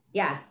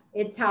 Yes.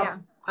 It's how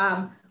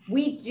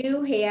we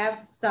do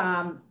have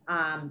some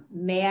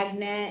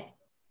magnet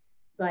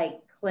like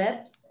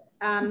clips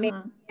and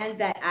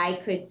that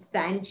I could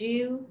send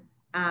you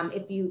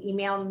if you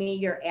email me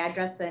your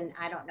address, and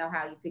I don't know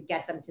how you could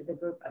get them to the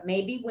group, but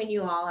maybe when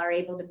you all are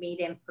able to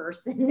meet in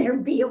person,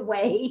 there'd be a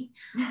way.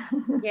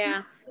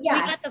 Yeah.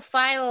 Yes. We got the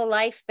file of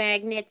life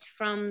magnets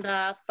from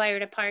the fire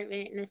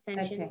department in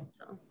Ascension. Okay.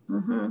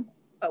 So.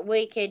 But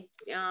we could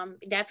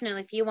definitely,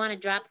 if you want to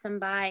drop some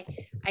by,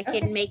 I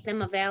can make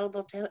them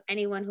available to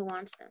anyone who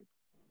wants them.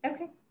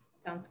 Okay,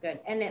 sounds good.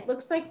 And it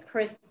looks like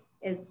Chris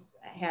has.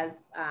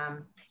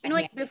 You know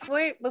what?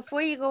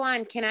 Before you go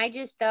on, can I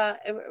just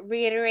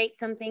reiterate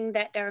something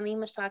that Darlene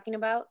was talking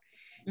about?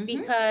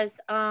 Because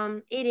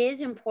it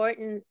is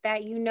important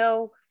that you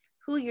know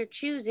who you're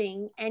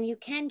choosing, and you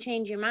can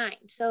change your mind.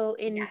 So,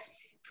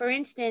 for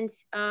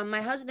instance,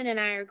 my husband and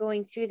I are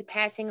going through the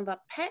passing of a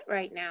pet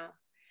right now.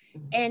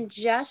 And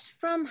just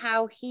from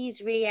how he's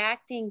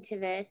reacting to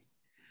this,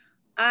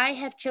 I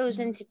have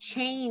chosen to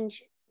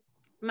change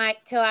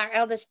to our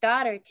eldest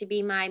daughter to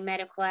be my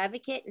medical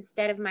advocate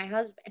instead of my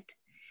husband.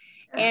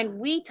 And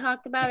we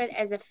talked about it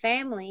as a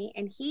family,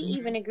 and he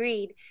even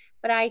agreed.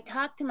 But I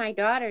talked to my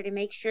daughter to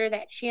make sure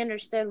that she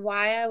understood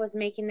why I was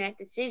making that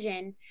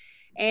decision.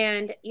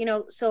 And, you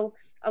know, so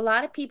a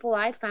lot of people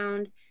I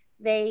found,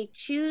 they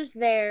choose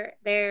their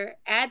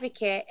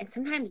advocate and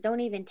sometimes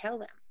don't even tell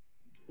them.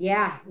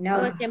 Yeah, no.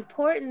 So it's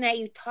important that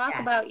you talk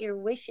about your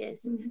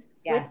wishes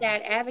with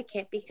that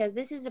advocate, because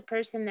this is a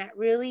person that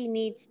really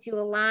needs to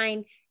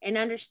align and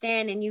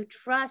understand, and you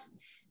trust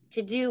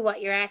to do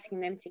what you're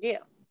asking them to do.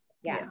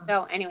 Yeah.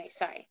 So anyway,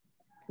 sorry.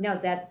 No,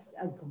 that's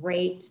a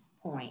great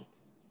point.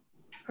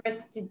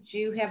 Chris, did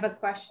you have a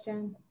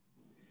question?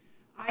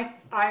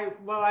 I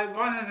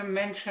wanted to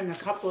mention a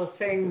couple of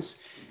things.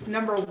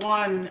 Number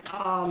one,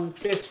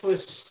 this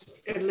was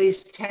at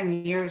least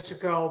 10 years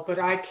ago, but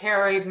I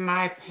carried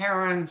my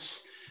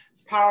parents'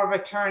 power of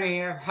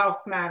attorney of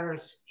health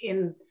matters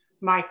in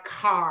my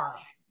car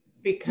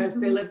because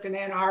they lived in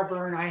Ann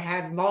Arbor and I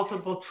had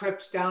multiple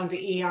trips down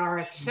to ER,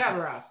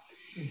 etc.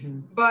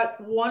 But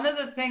one of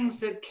the things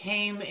that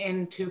came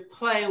into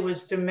play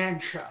was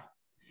dementia.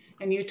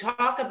 And you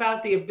talk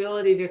about the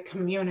ability to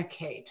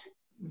communicate.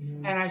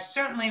 And I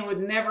certainly would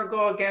never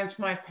go against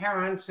my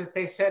parents if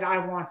they said, I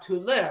want to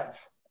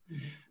live.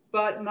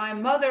 But my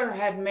mother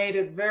had made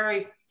it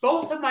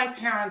both of my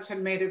parents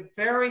had made it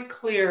very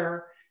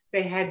clear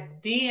they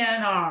had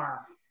DNR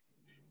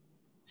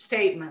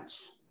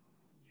statements.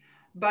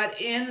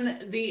 But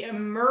in the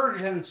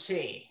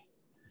emergency,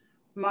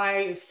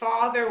 my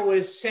father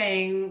was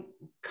saying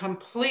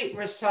complete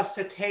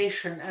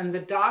resuscitation, and the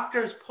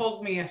doctors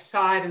pulled me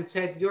aside and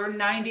said, your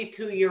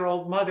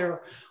 92-year-old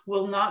mother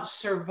will not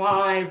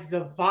survive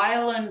the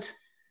violent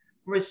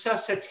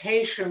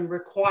resuscitation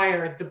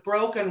required, the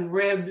broken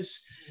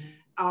ribs,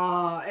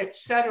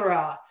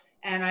 etc.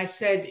 And I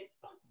said,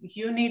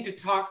 you need to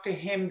talk to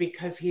him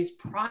because he's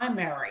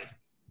primary.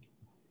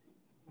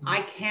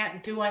 I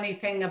can't do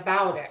anything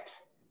about it.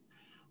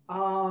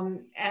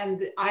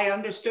 And I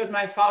understood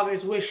my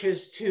father's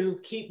wishes to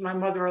keep my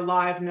mother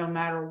alive no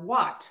matter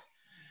what.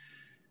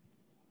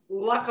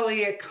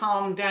 Luckily, it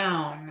calmed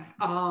down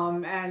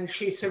and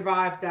she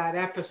survived that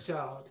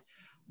episode.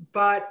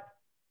 But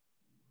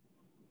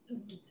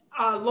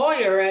a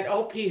lawyer at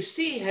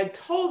OPC had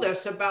told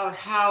us about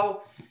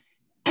how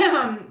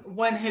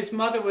when his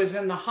mother was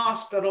in the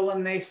hospital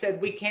and they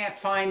said, we can't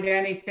find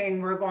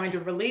anything, we're going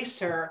to release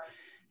her.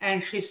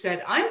 And she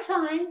said, I'm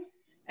fine.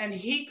 And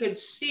he could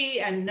see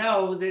and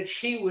know that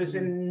she was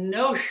in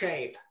no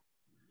shape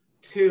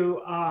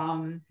to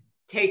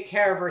take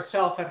care of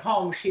herself at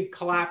home. She'd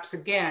collapse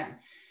again.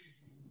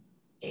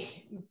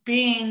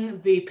 Being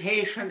the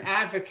patient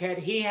advocate,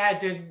 he had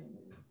to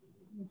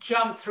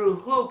jump through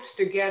hoops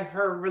to get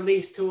her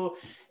released to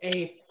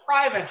a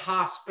private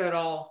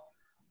hospital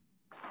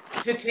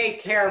to take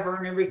care of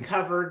her, and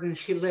recovered, and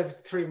she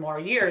lived 3 more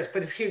years.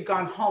 But if she had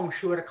gone home,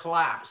 she would have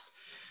collapsed.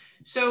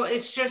 So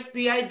it's just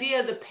the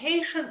idea, the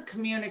patient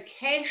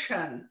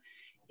communication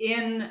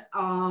in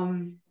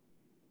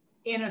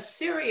a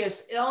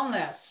serious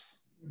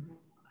illness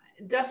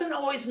doesn't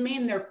always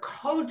mean they're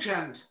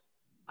cogent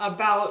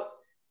about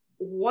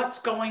what's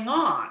going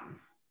on.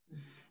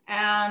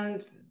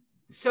 And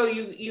so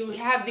you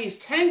have these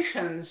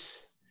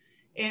tensions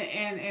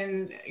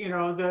in you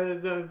know,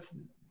 the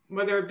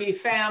whether it be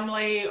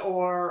family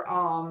or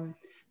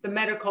the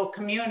medical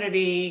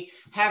community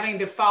having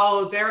to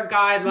follow their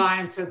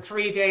guidelines of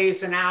 3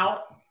 days and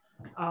out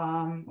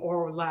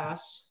or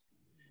less.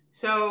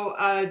 So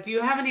do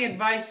you have any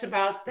advice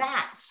about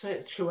that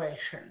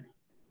situation?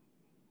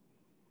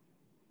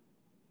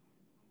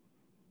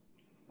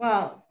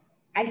 Well,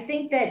 I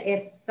think that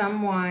if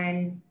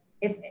someone,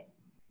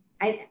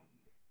 I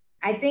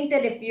think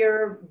that if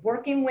you're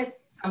working with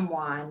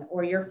someone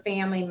or your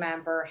family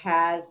member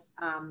has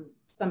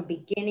some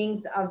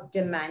beginnings of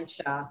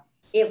dementia,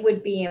 it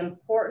would be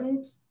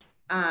important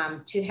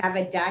to have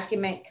a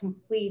document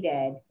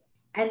completed,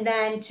 and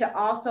then to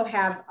also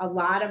have a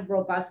lot of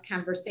robust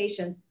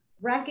conversations,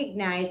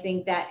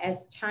 recognizing that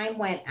as time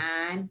went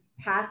on,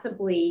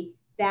 possibly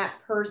that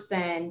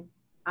person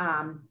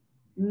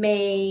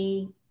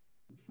may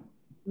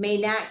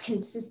not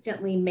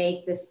consistently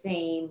make the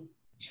same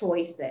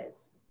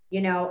choices,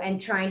 you know,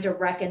 and trying to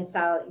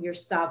reconcile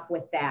yourself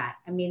with that.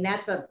 I mean,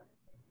 that's a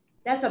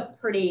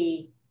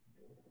pretty,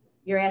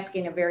 you're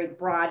asking a very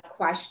broad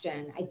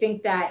question. I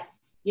think that,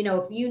 you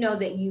know, if you know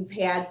that you've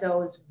had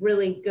those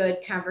really good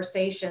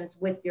conversations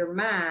with your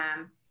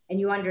mom, and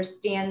you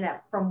understand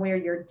that from where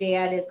your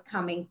dad is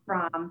coming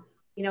from,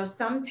 you know,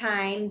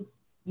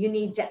 sometimes you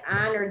need to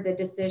honor the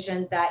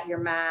decision that your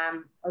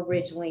mom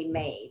originally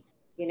made,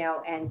 you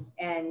know,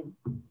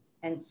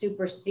 and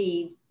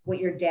supersede what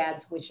your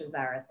dad's wishes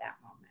are at that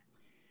moment.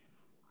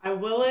 I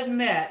will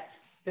admit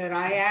that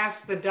I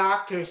asked the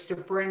doctors to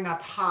bring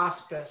up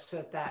hospice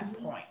at that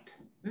point,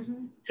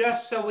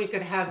 just so we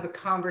could have the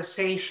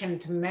conversation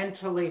to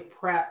mentally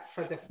prep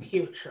for the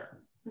future.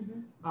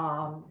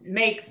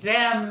 Make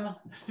them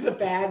the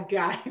bad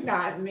guy,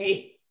 not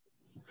me.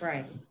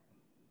 Right.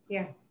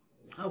 Yeah.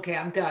 Okay,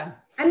 I'm done.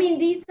 I mean,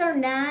 these are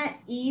not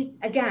easy,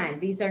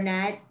 again, these are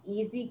not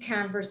easy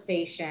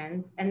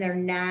conversations, and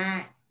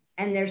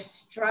they're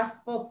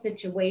stressful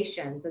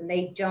situations, and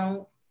they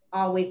don't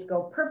always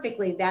go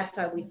perfectly. That's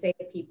why we say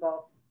to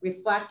people,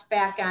 reflect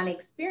back on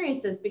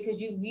experiences,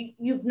 because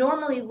you've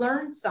normally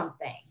learned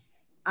something.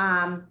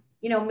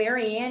 You know,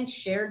 Mary Ann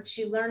shared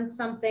she learned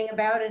something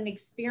about an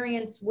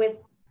experience with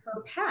her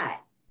pet.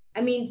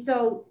 I mean,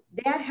 so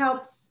that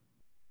helps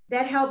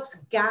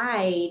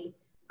guide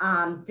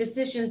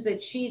decisions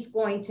that she's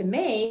going to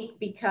make,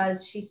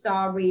 because she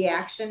saw a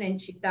reaction and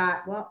she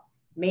thought, well,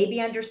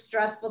 maybe under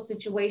stressful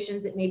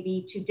situations, it may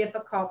be too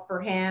difficult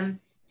for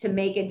him to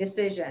make a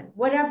decision,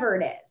 whatever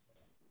it is,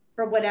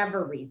 for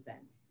whatever reason.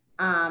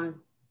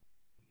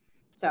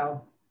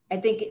 So I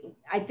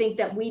think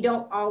that we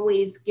don't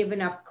always give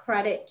enough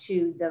credit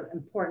to the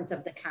importance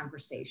of the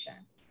conversation.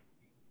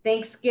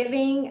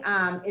 Thanksgiving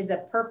is a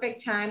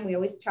perfect time. We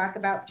always talk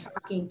about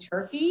talking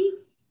turkey.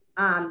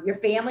 Your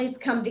families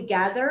come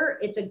together.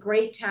 It's a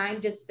great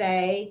time to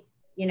say,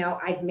 you know,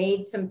 I've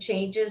made some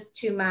changes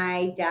to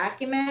my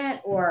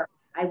document, or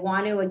I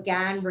want to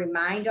again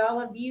remind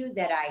all of you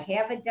that I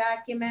have a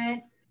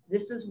document.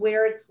 This is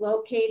where it's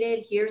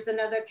located. Here's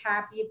another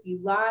copy if you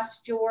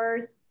lost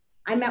yours.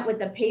 I met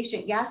with a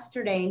patient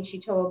yesterday, and she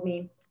told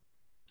me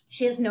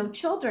she has no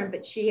children,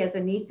 but she has a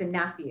niece and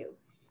nephew.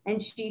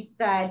 And she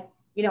said,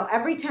 you know,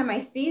 every time I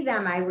see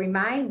them, I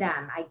remind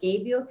them, I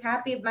gave you a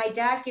copy of my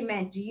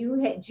document. Do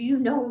you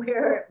know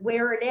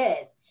where it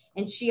is?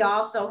 And she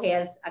also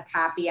has a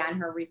copy on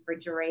her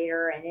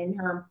refrigerator and in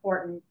her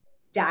important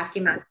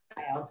document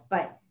files,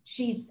 but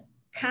she's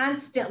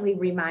constantly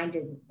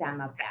reminding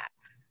them of that.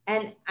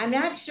 And I'm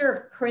not sure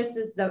if Chris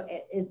is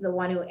the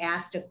one who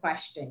asked a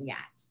question yet.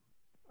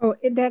 Oh,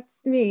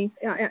 that's me.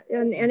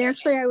 And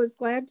actually, I was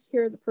glad to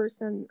hear the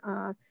person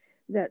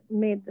that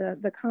made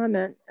the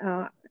comment.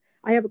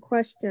 I have a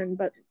question,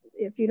 but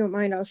if you don't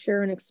mind, I'll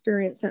share an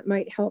experience that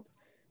might help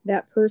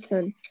that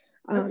person.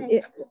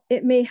 Okay.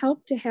 It may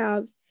help to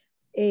have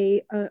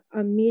a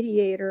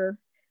mediator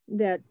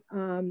that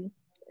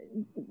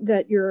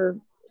that your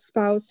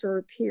spouse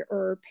or peer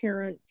or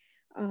parent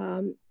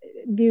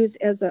views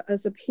as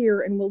a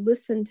peer and will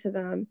listen to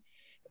them.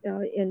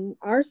 In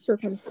our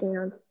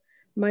circumstance,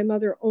 my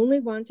mother only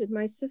wanted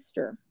my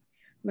sister.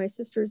 My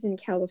sister's in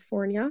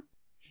California,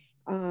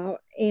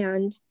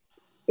 and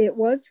it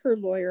was her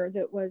lawyer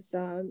that was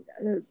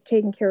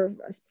taking care of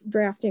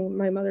drafting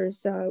my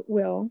mother's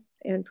will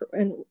and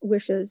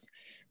wishes,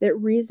 that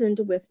reasoned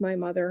with my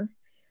mother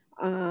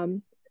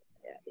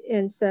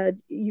and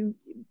said,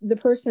 the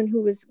person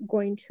who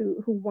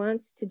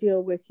wants to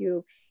deal with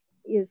you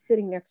is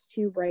sitting next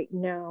to you right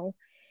now.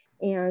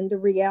 And the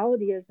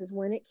reality is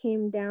when it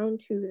came down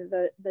to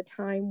the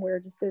time where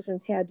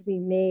decisions had to be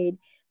made,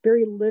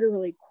 very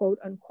literally, quote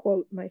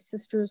unquote, my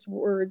sister's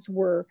words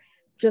were,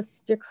 just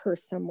stick her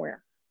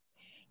somewhere.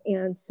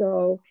 And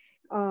so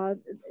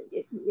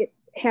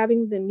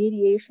having the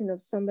mediation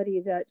of somebody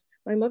that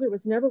my mother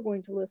was never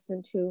going to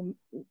listen to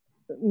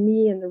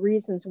me and the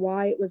reasons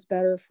why it was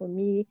better for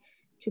me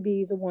to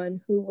be the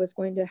one who was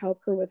going to help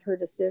her with her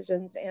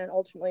decisions and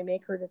ultimately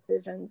make her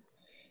decisions.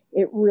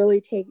 It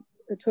really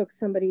took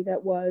somebody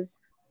that was,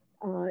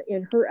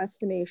 in her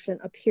estimation,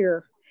 a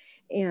peer,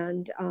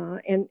 and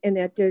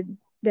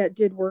that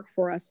did work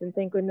for us. And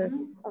thank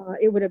goodness,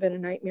 it would have been a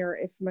nightmare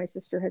if my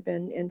sister had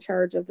been in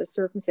charge of the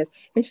circumstance.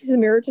 And she's a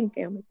marriage and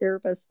family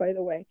therapist, by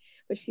the way,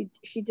 but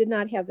she did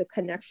not have the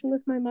connection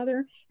with my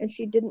mother, and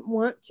she didn't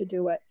want to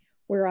do it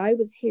where I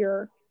was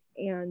here,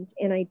 and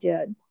I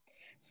did.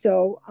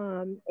 So,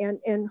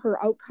 and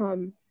her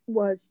outcome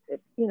was,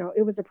 you know,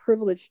 it was a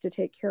privilege to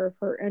take care of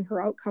her, and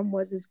her outcome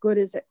was as good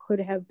as it could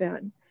have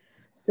been.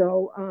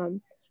 So,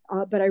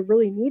 but I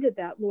really needed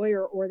that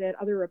lawyer or that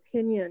other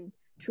opinion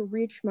to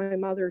reach my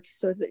mother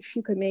so that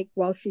she could make,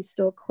 while she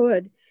still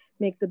could,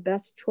 make the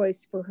best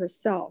choice for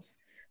herself.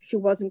 She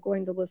wasn't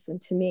going to listen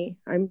to me.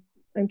 I'm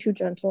too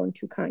gentle and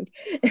too kind.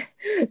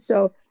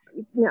 So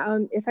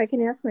if I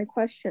can ask my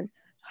question,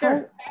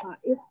 sure.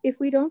 If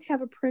we don't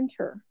have a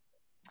printer,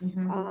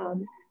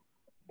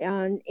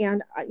 and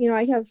you know,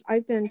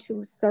 I've been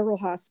to several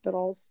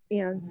hospitals,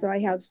 and so I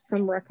have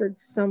some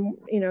records, some,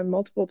 you know,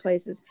 multiple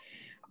places.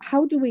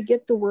 How do we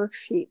get the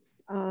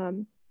worksheets?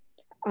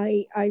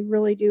 I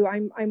really do.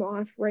 I'm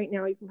off right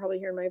now. You can probably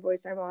hear my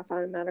voice. I'm off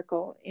on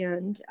medical,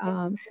 and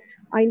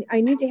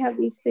I need to have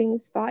these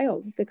things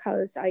filed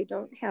because I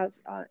don't have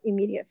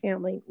immediate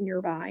family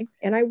nearby,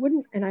 and I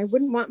wouldn't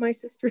want my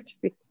sister to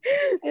be.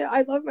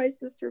 I love my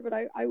sister, but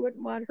I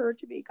wouldn't want her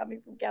to be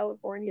coming from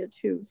California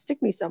to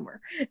stick me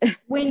somewhere.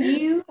 When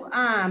you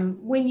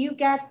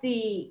get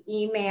the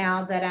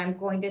email that I'm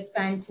going to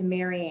send to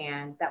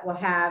Marianne that will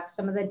have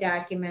some of the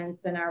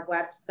documents in our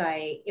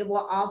website, it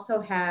will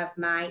also have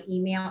my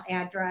email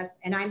address,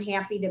 and I'm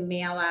happy to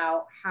mail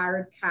out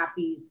hard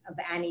copies of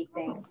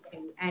anything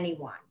to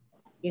anyone.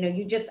 You know,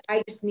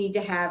 I just need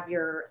to have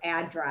your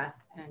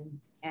address,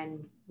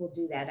 and we'll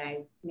do that.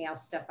 I mail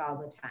stuff all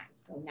the time,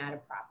 so not a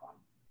problem.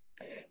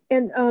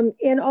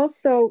 And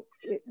also,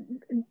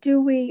 do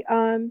we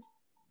you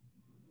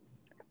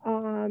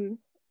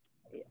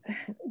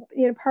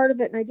know, part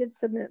of it, and I did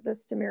submit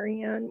this to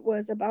Marianne,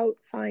 was about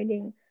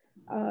finding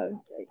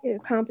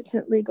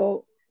competent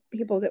legal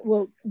people that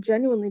will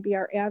genuinely be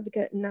our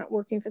advocate and not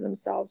working for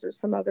themselves or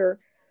some other,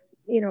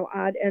 you know,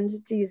 odd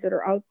entities that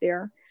are out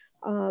there.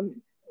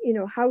 You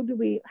know, how do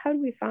we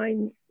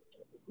find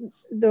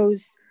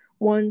those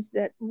ones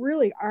that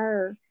really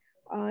are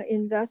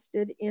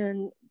invested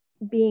in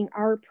being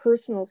our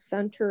personal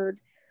centered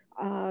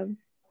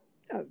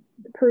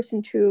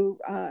person to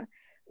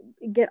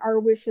get our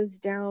wishes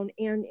down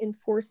and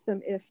enforce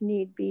them if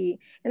need be?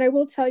 And I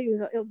will tell you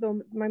that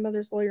although my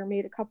mother's lawyer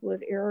made a couple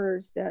of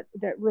errors that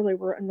really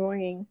were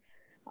annoying,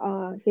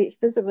 he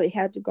physically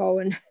had to go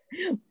and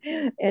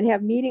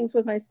have meetings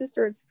with my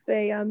sister,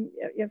 say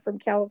from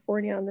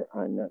California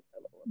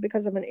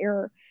because of an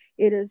error.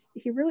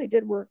 He really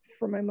did work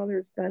for my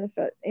mother's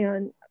benefit.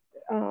 And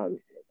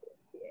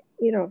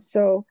you know,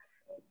 so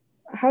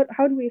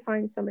how do we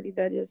find somebody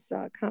that is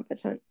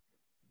competent?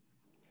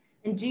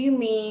 And do you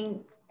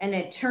mean an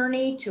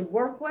attorney to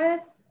work with?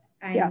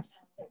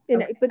 Yes,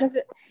 and okay. Because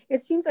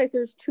it seems like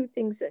there's two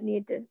things that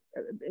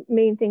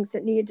main things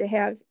that need to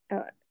have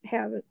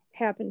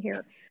happen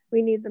here.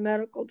 We need the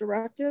medical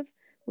directive,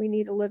 we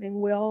need a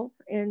living will,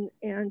 and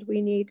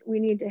we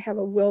need to have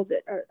a will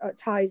that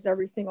ties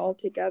everything all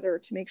together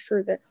to make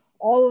sure that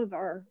all of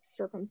our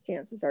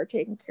circumstances are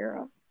taken care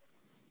of.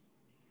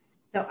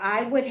 So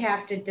I would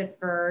have to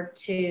defer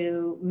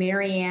to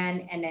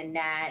Marianne and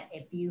Annette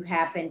if you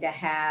happen to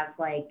have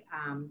like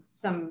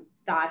some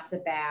thoughts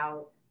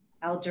about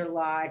elder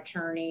law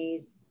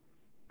attorneys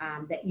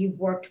that you've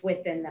worked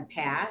with in the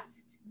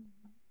past.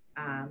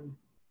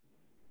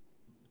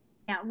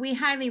 Yeah, we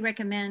highly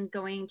recommend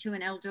going to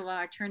an elder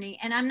law attorney.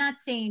 And I'm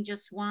not saying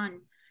just one.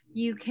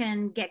 You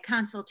can get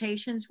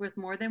consultations with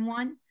more than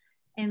one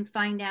and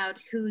find out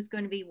who's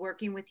going to be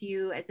working with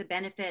you as a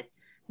benefit.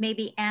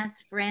 Maybe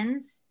ask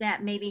friends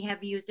that maybe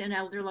have used an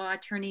elder law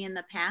attorney in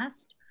the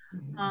past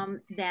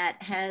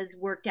that has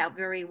worked out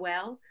very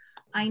well.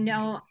 I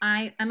know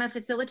I'm a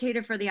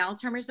facilitator for the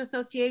Alzheimer's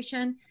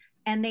Association,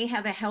 and they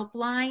have a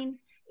helpline.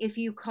 If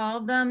you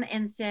call them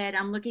and said,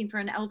 I'm looking for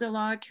an elder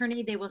law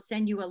attorney, they will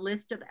send you a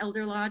list of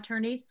elder law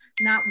attorneys,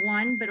 not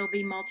one, but it'll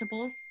be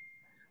multiples.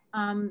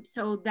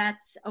 So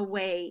that's a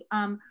way.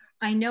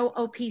 I know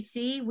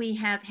OPC, we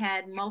have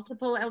had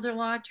multiple elder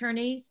law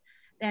attorneys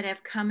that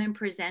have come and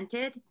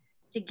presented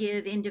to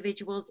give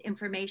individuals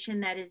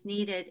information that is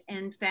needed.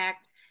 In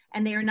fact,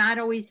 and they are not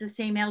always the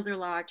same elder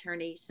law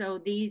attorney. So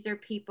these are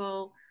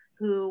people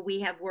who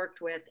we have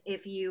worked with.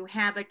 If you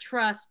have a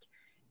trust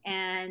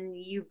and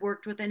you've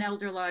worked with an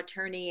elder law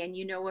attorney and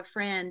you know a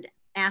friend,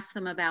 ask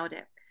them about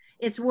it.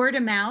 It's word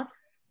of mouth.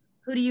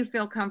 Who do you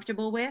feel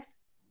comfortable with?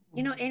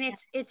 You know, and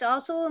it's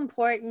also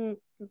important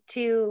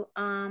to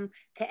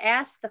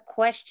ask the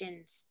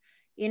questions,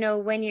 you know,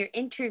 when you're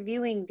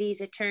interviewing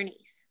these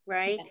attorneys,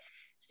 right? Yeah.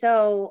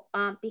 So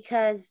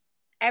because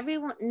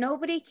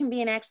nobody can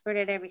be an expert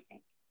at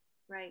everything.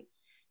 Right.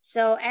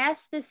 So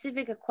ask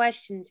specific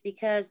questions,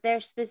 because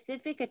there's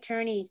specific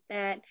attorneys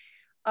that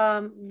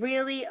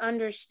really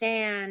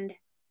understand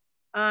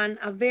on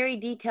a very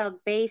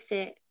detailed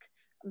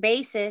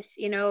basis,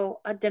 you know,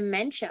 a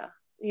dementia,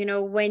 you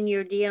know, when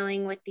you're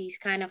dealing with these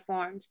kind of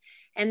forms.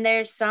 And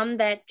there's some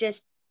that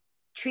just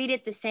treat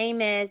it the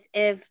same as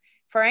if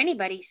for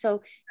anybody.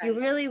 So you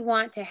really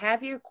want to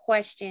have your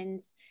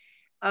questions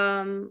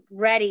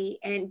ready,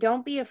 and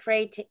don't be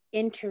afraid to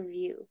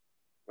interview,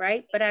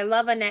 right? But I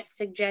love Annette's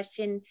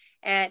suggestion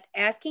at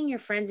asking your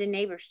friends and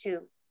neighbors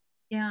too.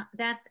 Yeah,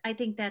 I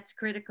think that's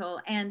critical.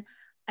 And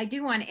I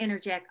do want to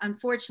interject.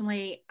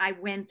 Unfortunately, I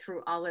went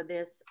through all of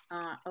this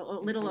a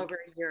little over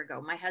a year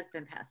ago. My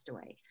husband passed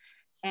away,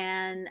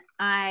 and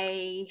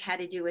I had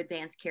to do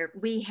advanced care.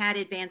 We had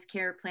advanced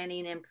care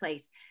planning in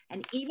place.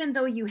 And even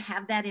though you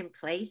have that in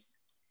place,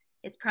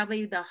 it's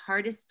probably the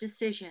hardest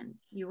decision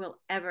you will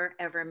ever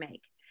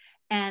make.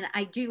 And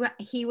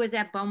he was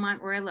at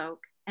Beaumont Royal Oak,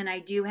 and I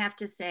do have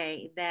to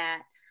say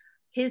that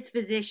his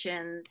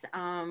physicians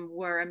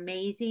were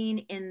amazing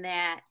in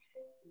that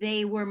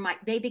they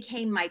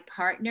became my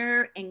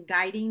partner in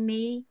guiding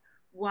me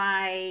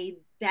why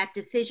that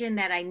decision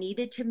that I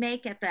needed to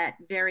make at that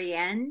very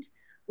end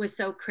was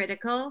so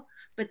critical.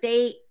 But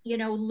they, you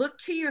know, look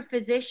to your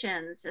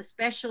physicians,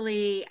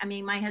 especially, I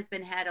mean, my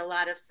husband had a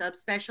lot of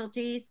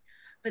subspecialties,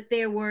 but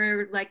there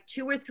were like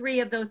 2 or 3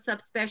 of those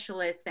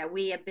subspecialists that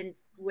we have been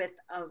with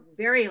a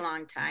very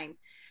long time.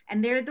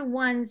 And they're the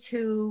ones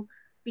who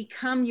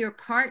become your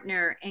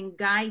partner and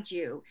guide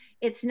you.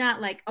 It's not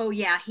like, oh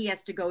yeah, he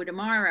has to go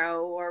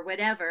tomorrow or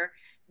whatever.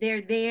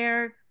 They're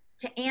there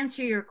to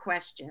answer your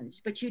questions,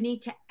 but you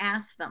need to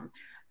ask them.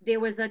 There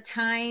was a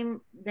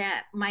time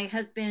that my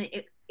husband,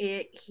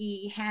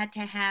 he had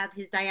to have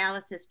his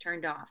dialysis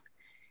turned off.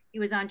 He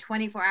was on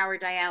 24-hour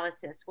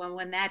dialysis.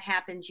 When that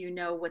happens, you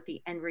know what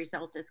the end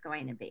result is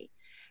going to be.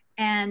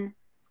 And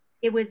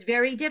it was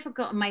very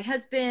difficult. My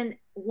husband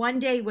one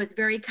day was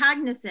very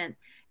cognizant,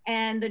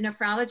 and the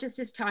nephrologist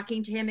is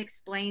talking to him,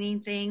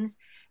 explaining things.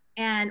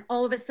 And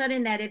all of a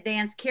sudden that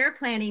advanced care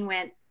planning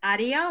went,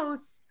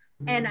 adios.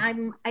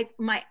 And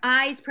my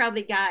eyes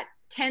probably got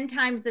 10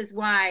 times as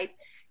wide.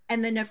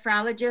 And the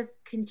nephrologist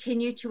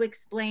continued to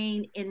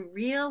explain in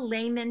real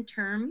layman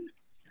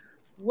terms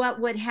what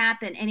would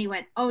happen. And he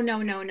went, oh,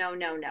 no,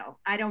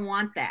 I don't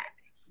want that.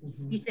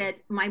 He said,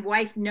 my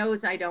wife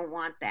knows I don't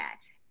want that.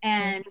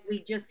 And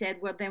we just said,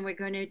 well, then we're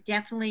going to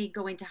definitely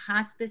go into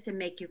hospice and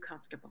make you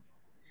comfortable.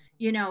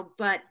 You know,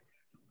 but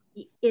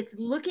it's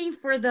looking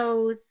for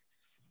those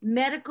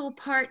medical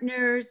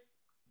partners,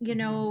 you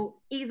know,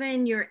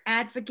 even your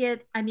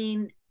advocate. I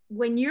mean,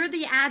 when you're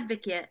the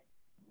advocate,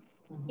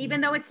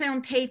 even though it's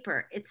on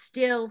paper, it's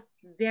still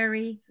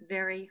very,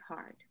 very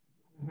hard.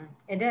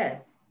 It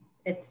is.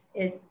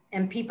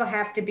 And people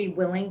have to be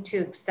willing to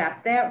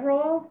accept that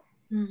role.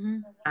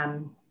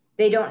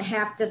 They don't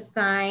have to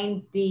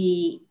sign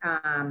the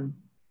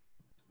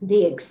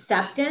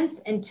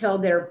acceptance until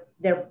they're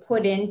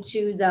put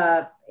into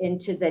the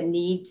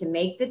need to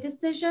make the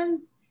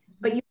decisions.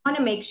 But you want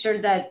to make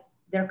sure that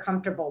they're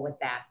comfortable with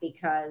that,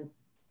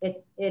 because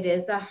it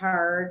is a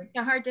hard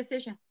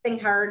decision,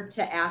 hard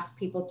to ask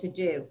people to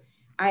do.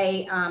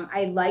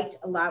 I liked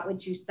a lot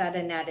what you said,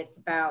 Annette. It's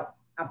about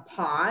a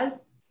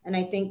pause. And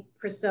I think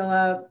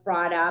Priscilla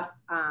brought up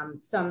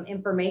some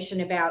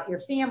information about your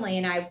family.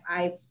 And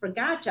I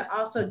forgot to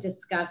also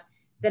discuss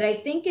that I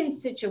think in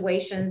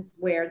situations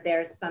where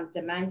there's some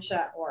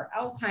dementia or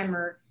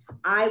Alzheimer,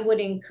 I would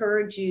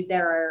encourage you,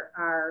 there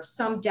are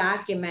some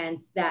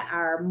documents that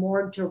are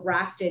more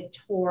directed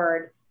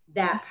toward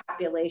that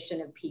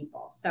population of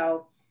people.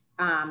 So,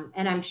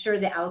 and I'm sure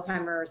the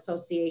Alzheimer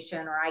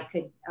Association, or I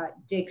could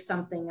dig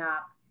something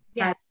up,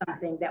 has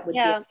something that would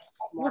be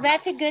well,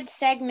 that's a good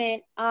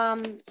segment.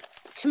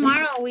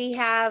 Tomorrow we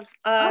have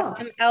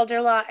some elder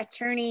law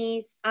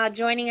attorneys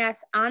joining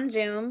us on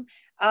Zoom.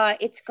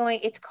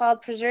 It's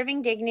called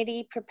Preserving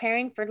Dignity,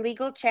 Preparing for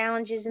Legal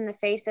Challenges in the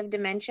Face of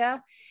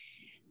Dementia.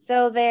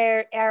 So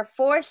there are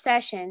 4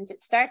 sessions.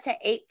 It starts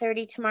at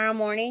 8:30 tomorrow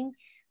morning.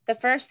 The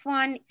first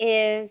one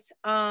is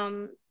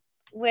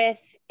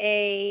with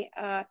a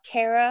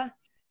Kara,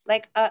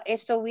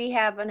 so we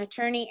have an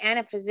attorney and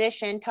a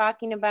physician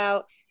talking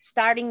about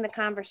starting the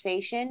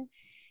conversation.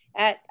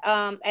 At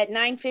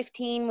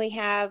 9:15, we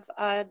have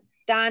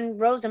Don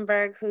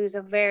Rosenberg, who's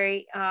a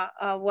very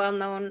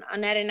well-known,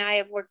 Annette and I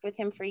have worked with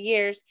him for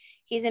years.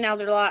 He's an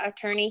elder law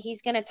attorney.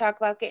 He's going to talk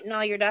about getting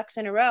all your ducks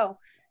in a row.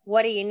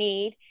 What do you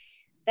need?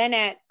 Then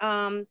at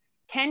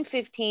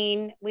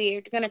 10:15,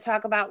 we're going to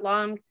talk about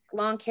long-term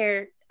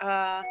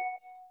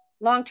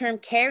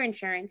care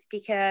insurance,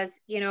 because,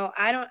 you know,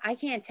 I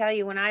can't tell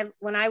you, when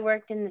I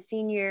worked in the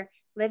senior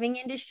living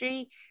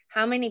industry,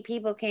 how many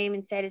people came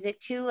and said, is it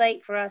too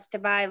late for us to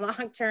buy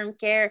long-term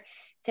care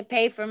to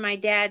pay for my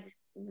dad's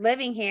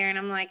living here? And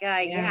I'm like,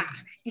 yeah.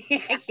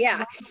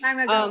 Yeah. Time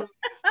ago.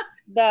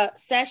 The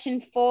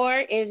session 4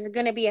 is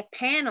going to be a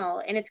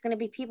panel, and it's going to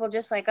be people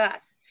just like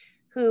us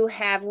who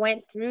have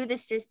went through the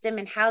system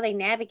and how they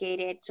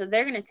navigated. So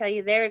they're going to tell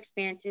you their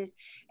experiences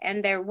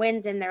and their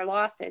wins and their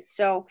losses.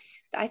 So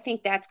I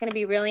think that's going to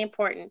be really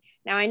important.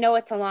 Now, I know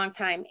it's a long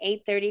time,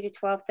 8:30 to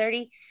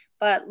 12:30,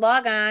 but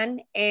log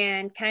on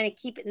and kind of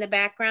keep it in the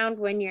background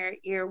when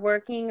you're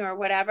working or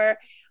whatever,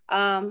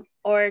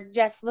 or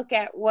just look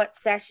at what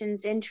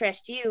sessions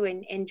interest you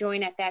and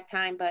join at that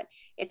time. But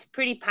it's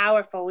pretty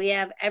powerful. We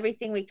have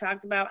everything we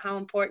talked about, how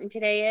important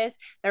today is.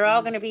 They're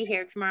all going to be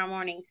here tomorrow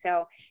morning.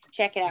 So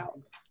check it out.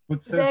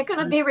 Is that going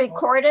to be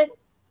recorded?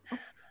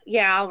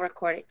 Yeah, I'll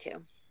record it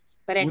too.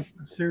 But what's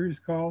the series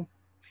called?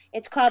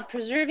 It's called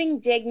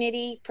Preserving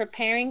Dignity,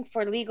 Preparing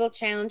for Legal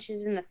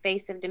Challenges in the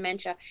Face of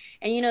Dementia.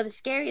 And, you know, the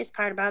scariest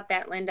part about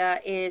that,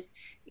 Linda, is,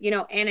 you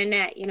know, and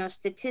Annette, you know,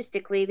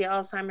 statistically, the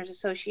Alzheimer's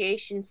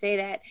Association say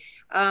that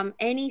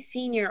any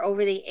senior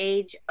over the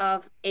age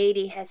of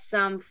 80 has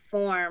some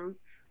form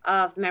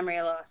of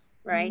memory loss,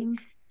 right? Mm-hmm.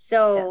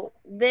 So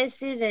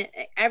this isn't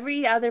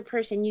every other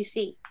person you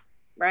see,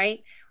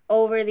 right,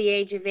 over the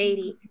age of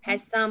 80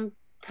 has some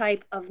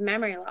type of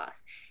memory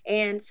loss.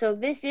 And so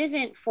this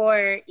isn't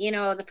for, you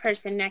know, the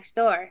person next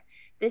door.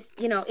 This,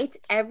 you know, it's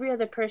every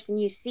other person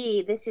you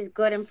see. This is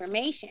good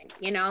information,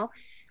 you know.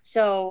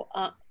 So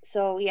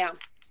yeah,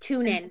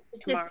 tune in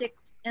tomorrow.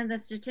 And the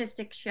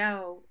statistics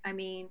show, I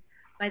mean,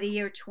 by the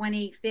year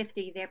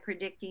 2050, they're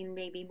predicting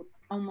maybe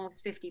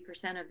almost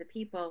 50% of the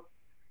people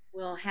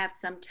will have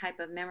some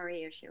type of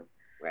memory issue.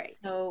 Right.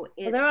 So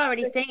well, they're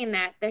already saying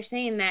that. They're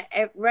saying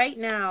that right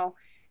now,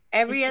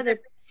 every other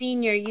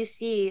senior you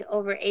see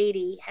over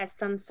 80 has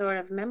some sort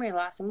of memory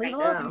loss. And we've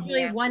all seen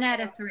really one out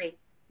of three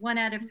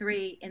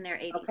in their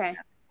 80s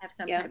have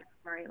some type of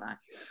memory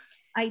loss.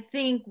 I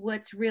think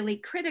what's really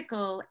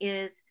critical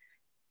is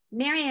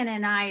Marianne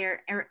and I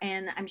are,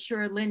 and I'm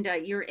sure Linda,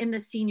 you're in the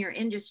senior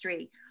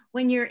industry.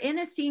 When you're in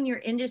a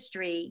senior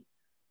industry,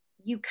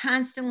 you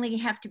constantly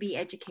have to be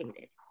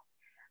educated.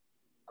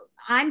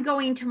 I'm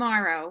going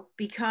tomorrow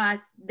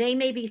because they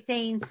may be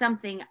saying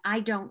something I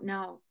don't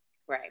know.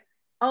 Right.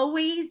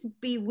 Always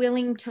be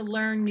willing to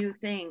learn new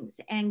things.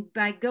 And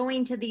by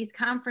going to these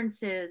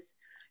conferences,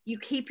 you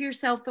keep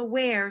yourself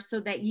aware so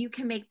that you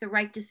can make the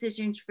right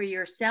decisions for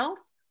yourself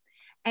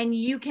and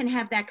you can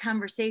have that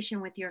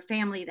conversation with your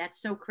family.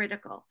 That's so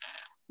critical.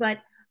 But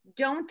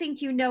don't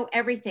think you know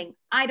everything.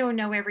 I don't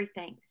know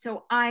everything.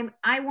 So I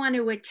want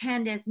to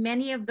attend as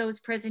many of those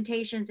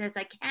presentations as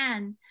I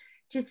can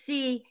to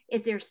see,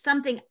 is there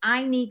something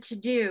I need to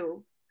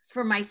do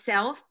for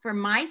myself, for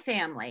my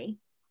family?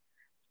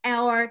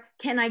 Or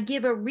can I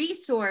give a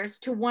resource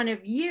to one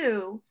of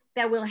you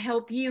that will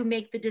help you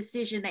make the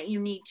decision that you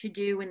need to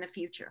do in the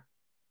future?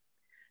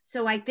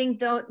 So I think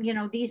though, you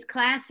know, these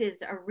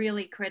classes are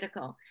really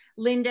critical.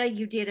 Linda,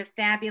 you did a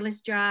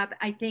fabulous job.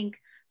 I think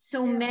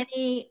so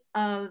many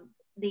of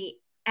the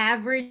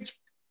average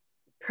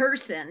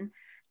person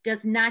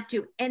does not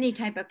do any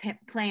type of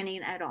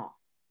planning at all.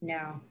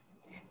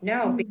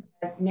 No,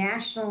 because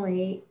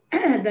nationally,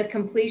 the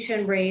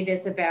completion rate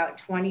is about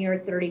 20 or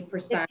 30%.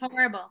 It's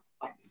horrible.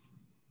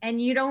 And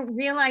you don't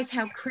realize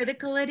how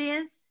critical it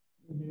is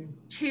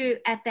to,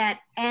 at that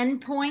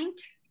end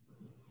point,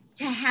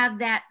 to have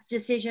that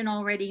decision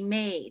already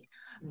made,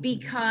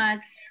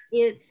 because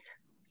it's,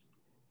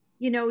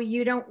 you know,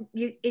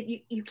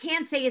 you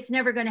can't say it's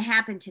never going to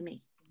happen to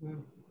me,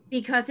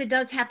 because it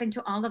does happen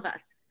to all of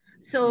us.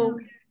 So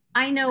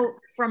I know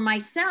for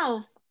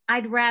myself,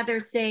 I'd rather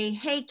say,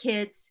 hey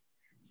kids,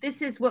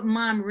 this is what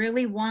mom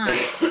really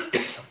wants.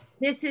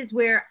 This is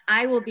where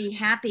I will be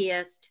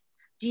happiest.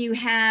 Do you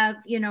have,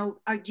 you know,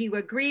 or do you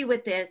agree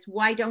with this?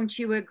 Why don't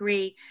you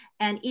agree?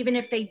 And even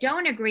if they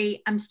don't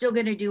agree, I'm still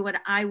going to do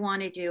what I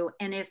want to do.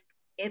 And if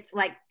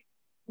like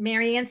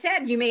Marianne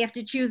said, you may have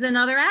to choose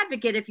another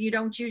advocate if you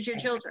don't choose your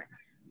children.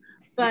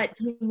 But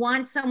you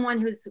want someone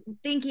who's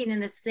thinking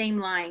in the same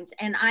lines.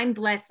 And I'm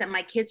blessed that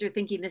my kids are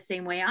thinking the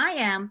same way I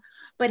am.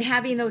 But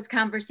having those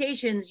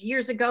conversations,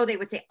 years ago, they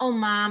would say, oh,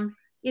 mom,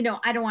 you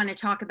know, I don't want to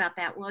talk about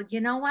that. Well, you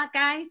know what,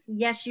 guys?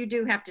 Yes, you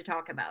do have to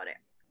talk about it.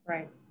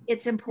 Right.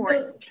 It's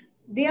important. So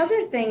the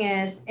other thing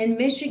is, in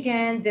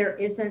Michigan, there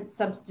isn't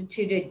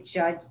substituted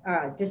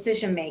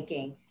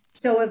decision-making.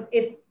 So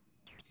if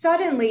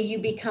suddenly you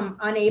become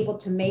unable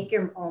to make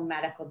your own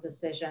medical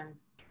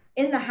decisions,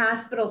 in the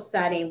hospital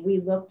setting, we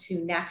look to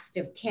next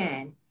of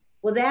kin.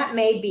 Well, that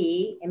may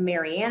be, in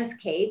Marianne's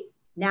case,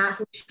 not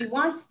who she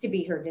wants to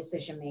be her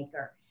decision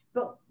maker.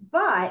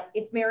 But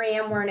if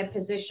Marianne were in a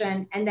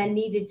position and then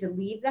needed to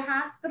leave the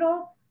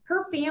hospital,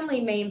 her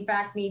family may in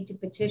fact need to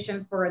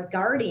petition for a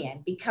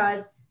guardian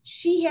because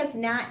she has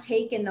not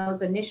taken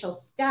those initial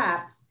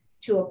steps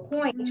to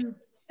appoint a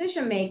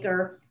decision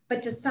maker,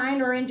 but to sign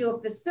her into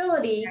a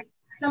facility,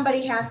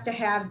 somebody has to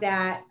have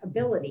that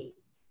ability.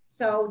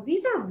 So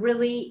these are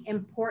really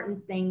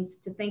important things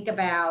to think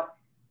about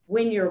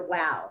when you're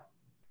well.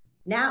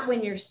 not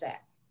when you're sick.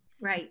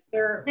 Right.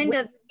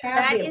 Linda,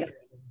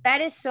 that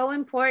is so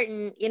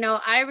important. You know,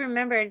 I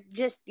remember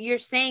just you're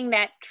saying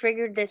that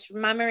triggered this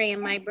memory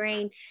in my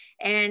brain.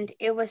 And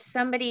it was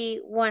somebody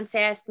once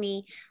asked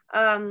me,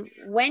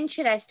 when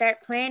should I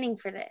start planning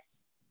for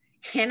this?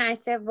 And I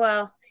said,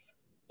 well,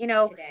 you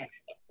know, today.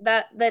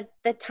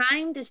 The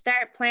time to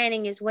start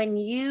planning is when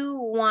you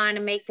want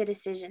to make the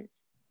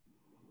decisions.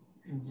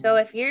 Mm-hmm. So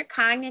if you're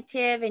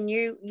cognitive and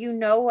you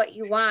know what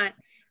you want,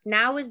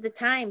 now is the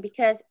time,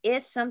 because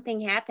if something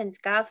happens,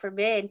 God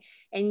forbid,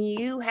 and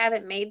you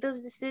haven't made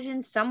those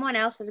decisions, someone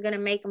else is going to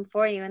make them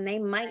for you, and they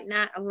might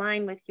not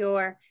align with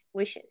your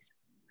wishes.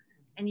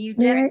 And you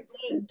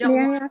definitely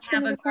don't want to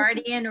have a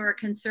guardian or a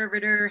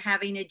conservator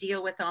having to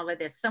deal with all of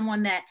this.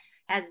 Someone that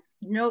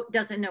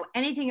doesn't know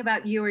anything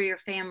about you or your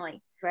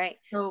family. Right.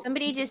 So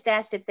somebody just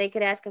asked if they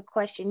could ask a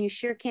question. You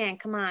sure can.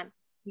 Come on.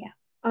 Yeah.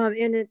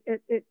 And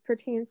it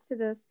pertains to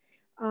this.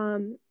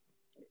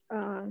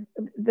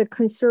 The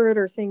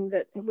conservator thing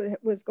that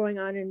was going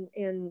on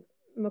in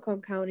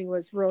Macomb County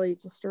was really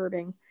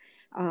disturbing.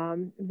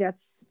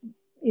 That's,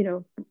 you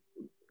know,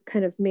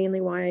 kind of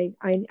mainly why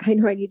I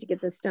know I need to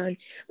get this done.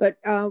 But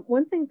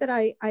one thing that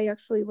I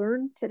actually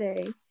learned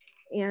today,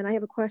 and I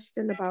have a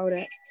question about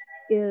it,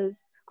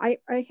 is I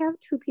have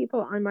two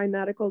people on my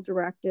medical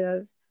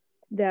directive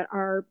that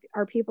are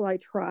people I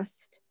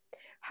trust.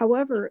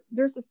 However,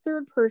 there's a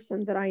third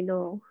person that I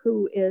know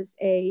who is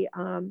I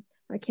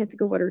can't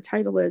think of what her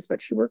title is,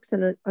 but she works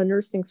in a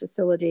nursing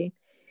facility,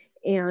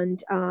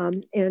 and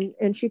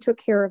she took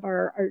care of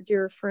our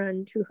dear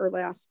friend to her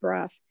last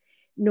breath,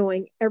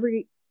 knowing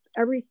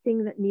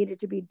everything that needed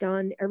to be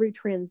done, every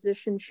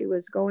transition she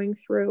was going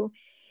through.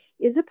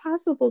 Is it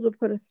possible to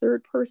put a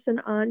third person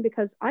on?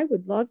 Because I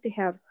would love to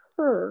have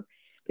her,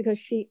 because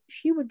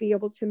she would be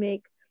able to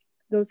make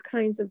those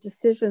kinds of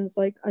decisions,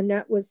 like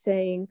Annette was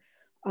saying,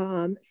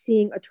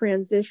 seeing a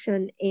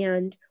transition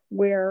and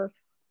where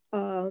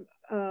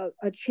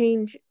a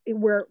change,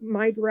 where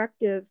my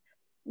directive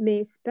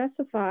may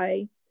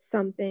specify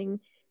something,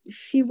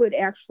 she would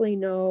actually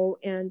know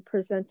and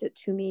present it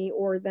to me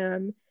or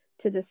them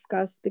to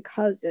discuss,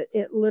 because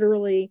it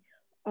literally,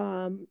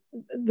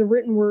 the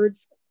written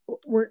words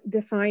weren't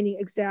defining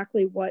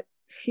exactly what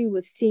she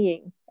was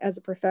seeing as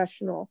a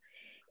professional.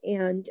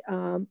 And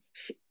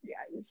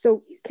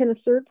so can a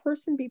third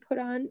person be put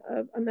on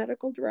a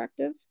medical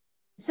directive?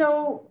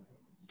 So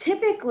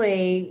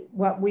typically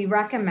what we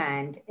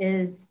recommend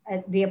is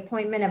the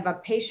appointment of a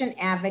patient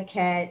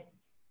advocate,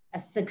 a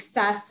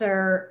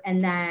successor,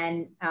 and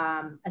then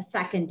a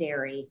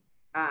secondary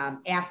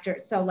after.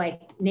 So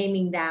like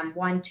naming them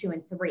 1, 2,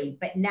 and 3,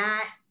 but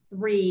not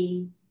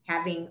 3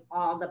 having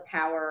all the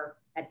power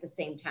at the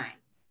same time.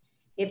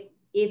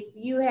 If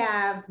you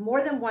have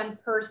more than one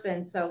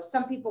person, so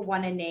some people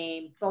want to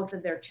name both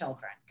of their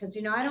children, because,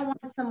 you know, I don't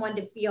want someone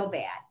to feel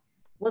bad.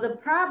 Well, the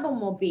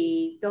problem will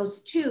be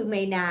those 2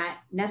 may not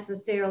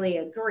necessarily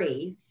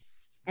agree.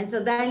 And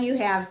so then you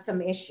have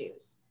some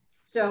issues.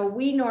 So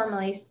we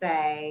normally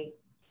say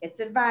it's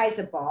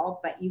advisable,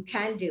 but you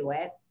can do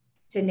it,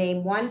 to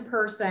name one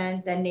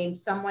person, then name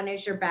someone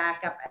as your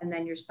backup, and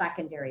then your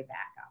secondary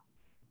backup.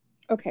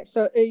 Okay,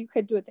 so you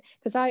could do it,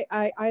 because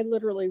I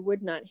literally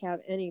would not have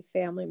any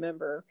family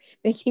member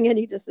making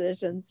any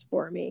decisions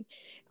for me.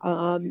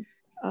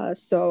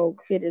 So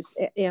it is,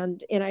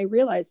 and I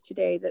realized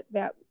today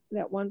that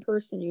one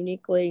person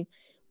uniquely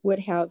would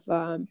have,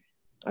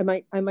 I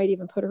might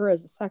even put her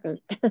as a second.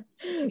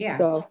 Yeah.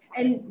 So,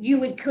 and you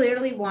would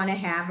clearly want to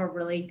have a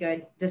really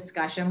good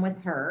discussion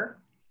with her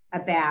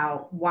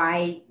about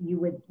why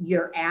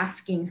you're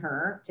asking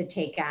her to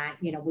take on,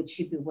 you know, would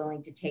she be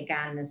willing to take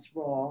on this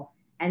role?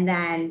 And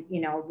then,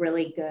 you know,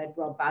 really good,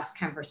 robust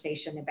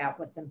conversation about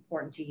what's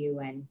important to you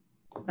and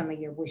some of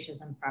your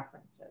wishes and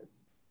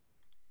preferences.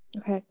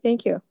 Okay,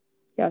 thank you.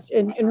 Yes,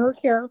 in her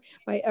care,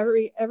 my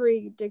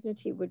every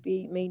dignity would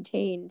be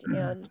maintained,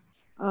 and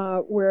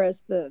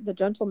whereas the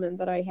gentlemen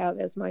that I have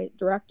as my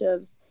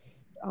directives,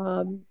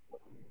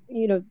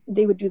 you know,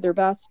 they would do their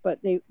best, but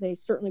they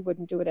certainly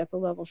wouldn't do it at the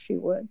level she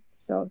would.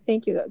 So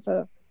thank you. That's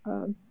a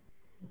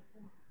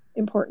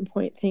important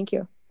point. Thank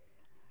you.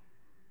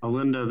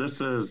 Linda,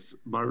 this is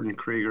Martin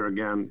Krieger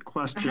again.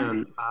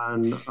 Question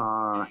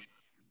on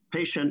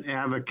patient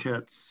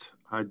advocates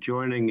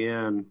joining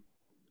in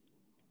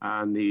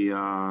on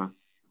the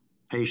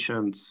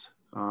patient's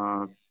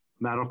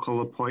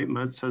medical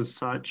appointments and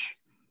such.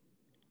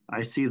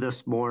 I see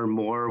this more and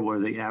more where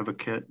the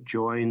advocate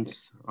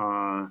joins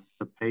the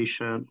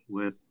patient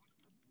with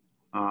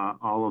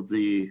all of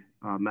the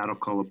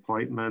medical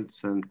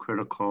appointments and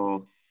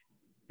critical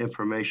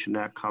information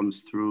that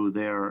comes through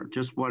there.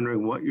 Just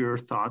wondering what your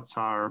thoughts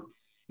are,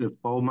 if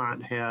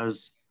Beaumont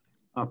has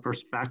a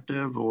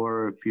perspective,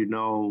 or if you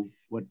know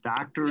what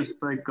doctors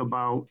think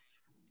about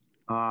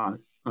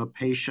a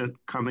patient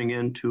coming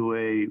into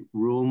a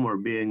room or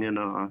being in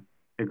a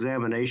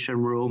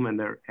examination room and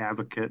their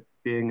advocate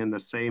being in the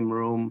same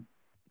room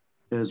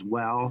as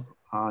well.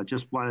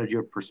 Just wanted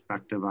your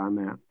perspective on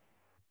that.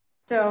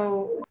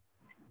 So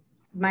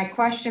my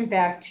question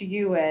back to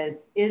you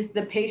is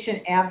the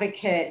patient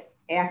advocate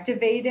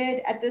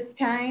activated at this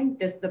time?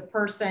 Does the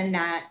person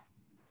not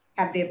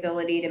have the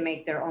ability to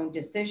make their own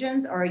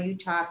decisions, or are you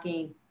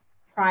talking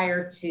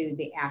prior to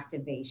the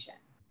activation?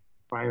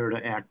 Prior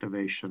to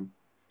activation.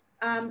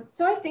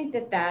 So I think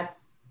that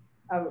that's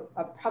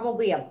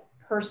probably a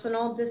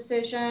personal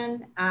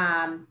decision.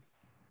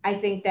 I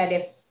think that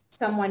if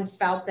someone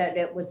felt that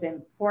it was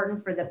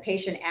important for the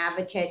patient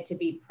advocate to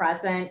be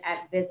present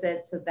at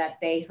visits so that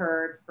they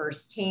heard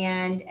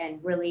firsthand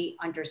and really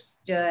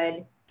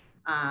understood,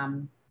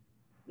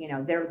 you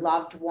know, their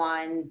loved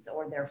ones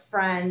or their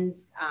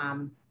friends'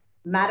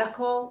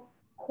 medical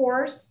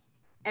course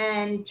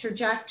and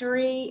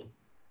trajectory.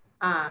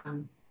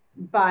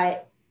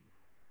 But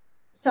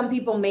some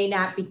people may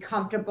not be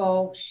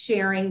comfortable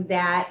sharing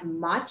that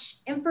much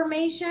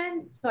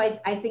information. So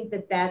I think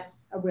that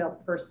that's a real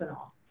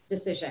personal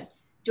decision.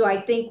 What do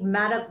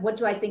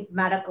I think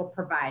medical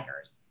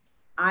providers?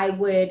 I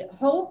would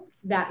hope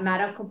that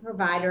medical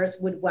providers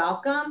would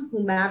welcome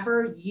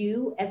whomever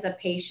you as a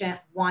patient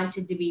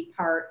wanted to be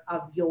part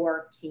of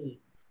your team.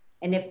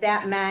 And if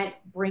that meant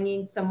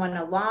bringing someone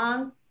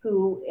along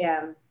who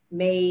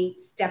may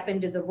step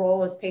into the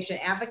role as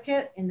patient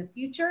advocate in the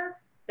future,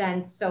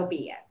 then so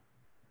be it.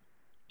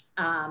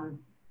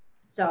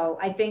 So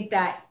I think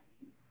that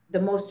the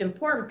most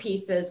important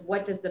piece is,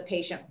 what does the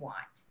patient want?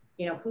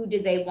 You know, who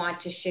do they want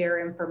to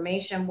share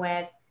information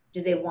with?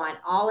 Do they want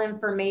all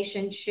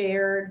information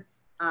shared?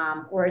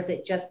 Or is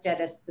it just at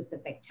a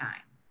specific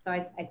time? So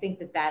I think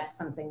that that's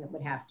something that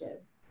would have to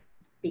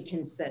be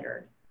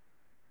considered.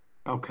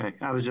 Okay,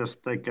 I was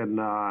just thinking,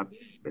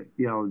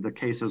 you know, the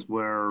cases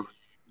where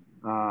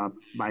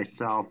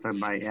myself and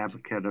my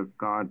advocate have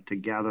gone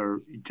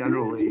together,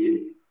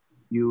 generally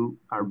you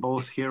are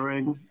both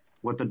hearing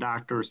what the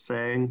doctor is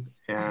saying,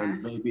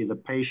 and maybe the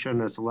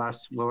patient is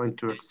less willing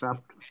to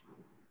accept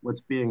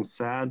what's being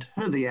said.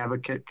 The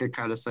advocate can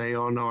kind of say,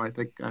 oh no, I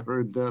think I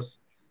heard this.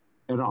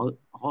 And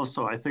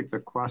also, I think the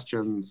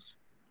questions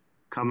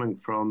coming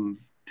from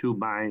two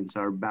minds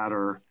are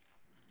better.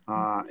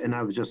 And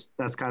I was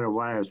that's kind of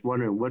why I was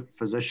wondering what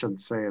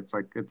physicians say. It's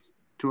like it's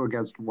 2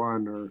 against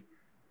 1, or,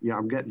 you know,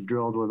 I'm getting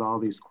drilled with all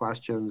these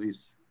questions.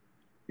 He's,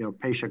 you know,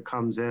 patient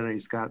comes in and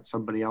he's got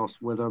somebody else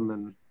with him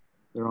and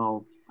they're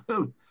all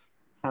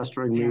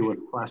pestering me with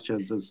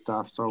questions and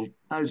stuff. So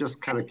I was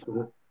just kind of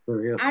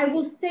curious. I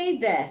will say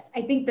this.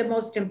 I think the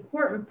most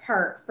important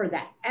part for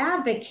the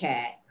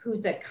advocate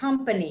who's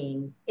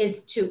accompanying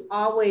is to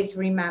always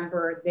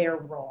remember their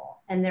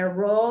role. And their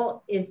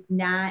role is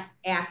not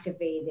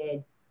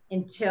activated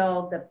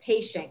until the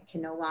patient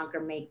can no longer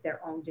make their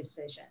own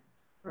decisions.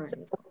 Right. So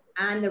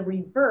on the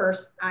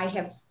reverse, I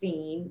have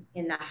seen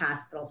in the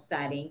hospital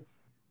setting,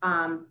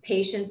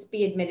 patients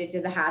be admitted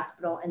to the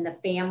hospital and the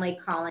family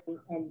calling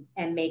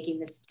and making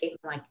the statement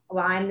like,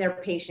 well, I'm their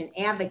patient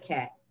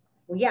advocate.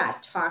 Well, yeah,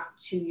 talk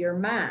to your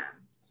mom,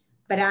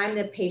 but I'm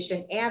the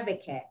patient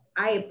advocate.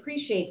 I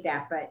appreciate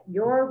that, but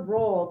your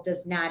role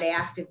does not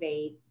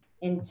activate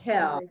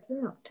until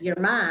your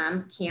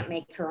mom can't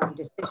make her own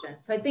decision.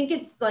 So I think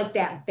it's like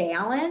that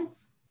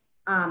balance,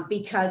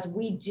 because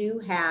we do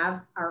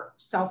have our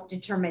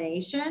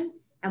self-determination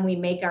and we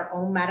make our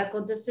own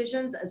medical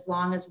decisions as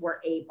long as we're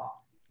able.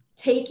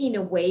 Taking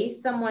away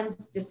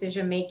someone's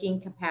decision-making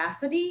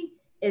capacity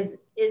is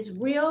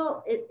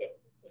real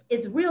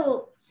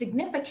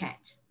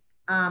significant.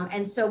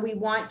 And so we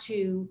want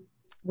to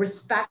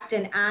respect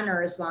and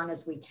honor as long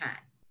as we can.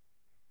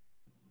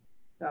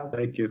 So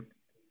thank you.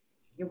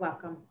 You're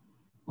welcome.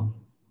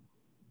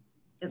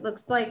 It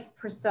looks like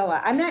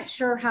Priscilla. I'm not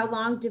sure how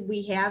long did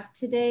we have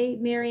today,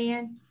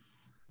 Marianne?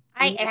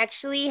 I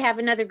actually have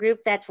another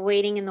group that's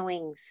waiting in the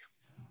wings.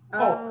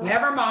 Oh,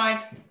 never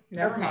mind.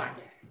 Never mind.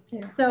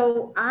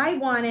 So I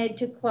wanted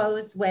to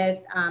close with,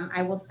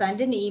 I will send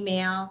an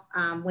email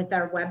with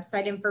our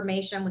website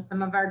information, with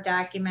some of our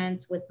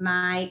documents, with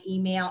my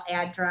email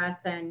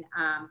address and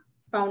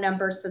phone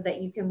number so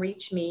that you can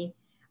reach me.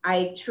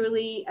 I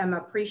truly am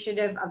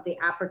appreciative of the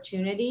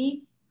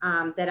opportunity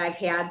that I've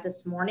had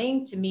this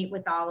morning to meet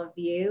with all of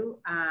you.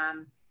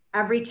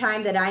 Every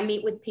time that I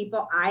meet with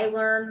people, I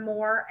learn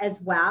more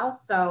as well.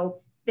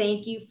 So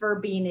thank you for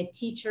being a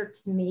teacher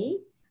to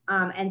me.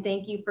 And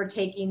thank you for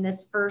taking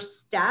this first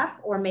step,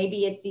 or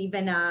maybe it's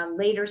even a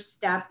later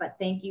step, but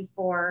thank you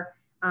for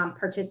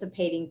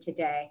participating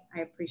today.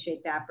 I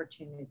appreciate the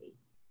opportunity.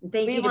 And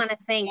we want to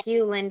thank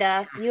you,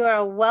 Linda. You are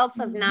a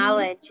wealth of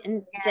knowledge,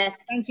 and yes,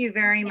 thank you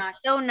very much.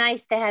 So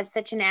nice to have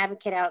such an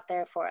advocate out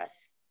there for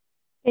us.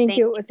 Thank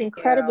you. It was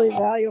incredibly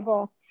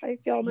valuable. I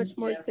feel much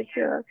more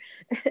secure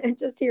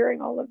just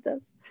hearing all of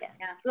this. Yes.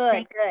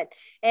 Yeah. Good.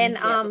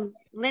 And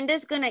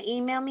Linda's going to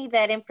email me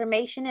that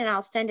information and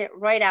I'll send it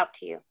right out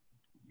to you.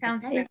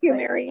 Sounds good. Thank you,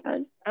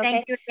 Marianne. Okay.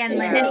 Thank you again,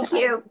 Linda. Thank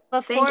you.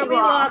 Before we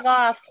log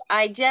off,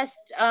 I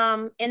just,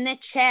 in the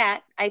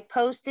chat, I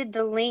posted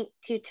the link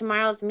to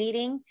tomorrow's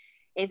meeting.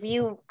 If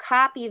you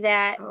copy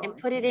that and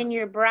put it in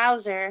your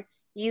browser,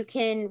 you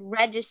can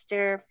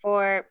register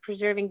for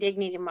Preserving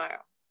Dignity tomorrow.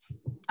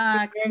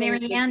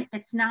 Marianne,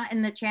 it's not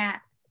in the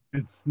chat.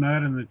 It's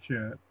not in the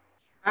chat.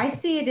 I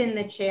see it in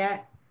the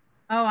chat.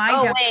 Oh, I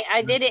Oh, don't. wait,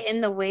 I did it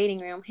in the waiting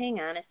room. Hang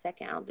on a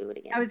second. I'll do it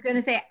again. I was going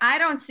to say, I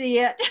don't see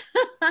it.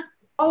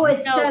 Oh,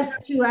 it No. says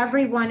to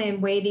everyone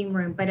in waiting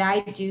room, but I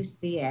do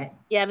see it.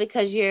 Yeah,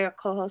 because you're a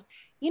co-host.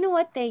 You know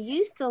what? They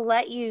used to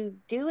let you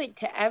do it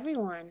to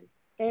everyone.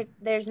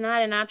 There's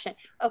not an option.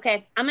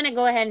 Okay, I'm going to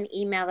go ahead and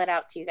email it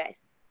out to you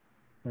guys.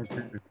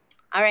 Okay.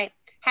 All right.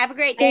 Have a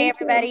great day,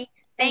 everybody.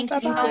 Thank you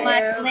so Bye-bye.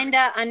 much,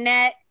 Linda,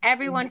 Annette,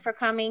 everyone for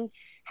coming.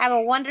 Have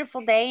a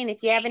wonderful day. And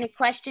if you have any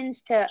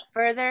questions to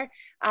further,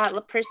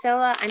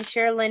 Priscilla, I'm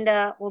sure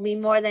Linda will be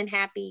more than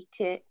happy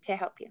to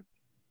help you.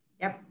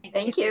 Yep.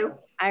 Thank you.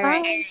 All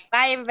right.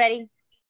 Bye, everybody.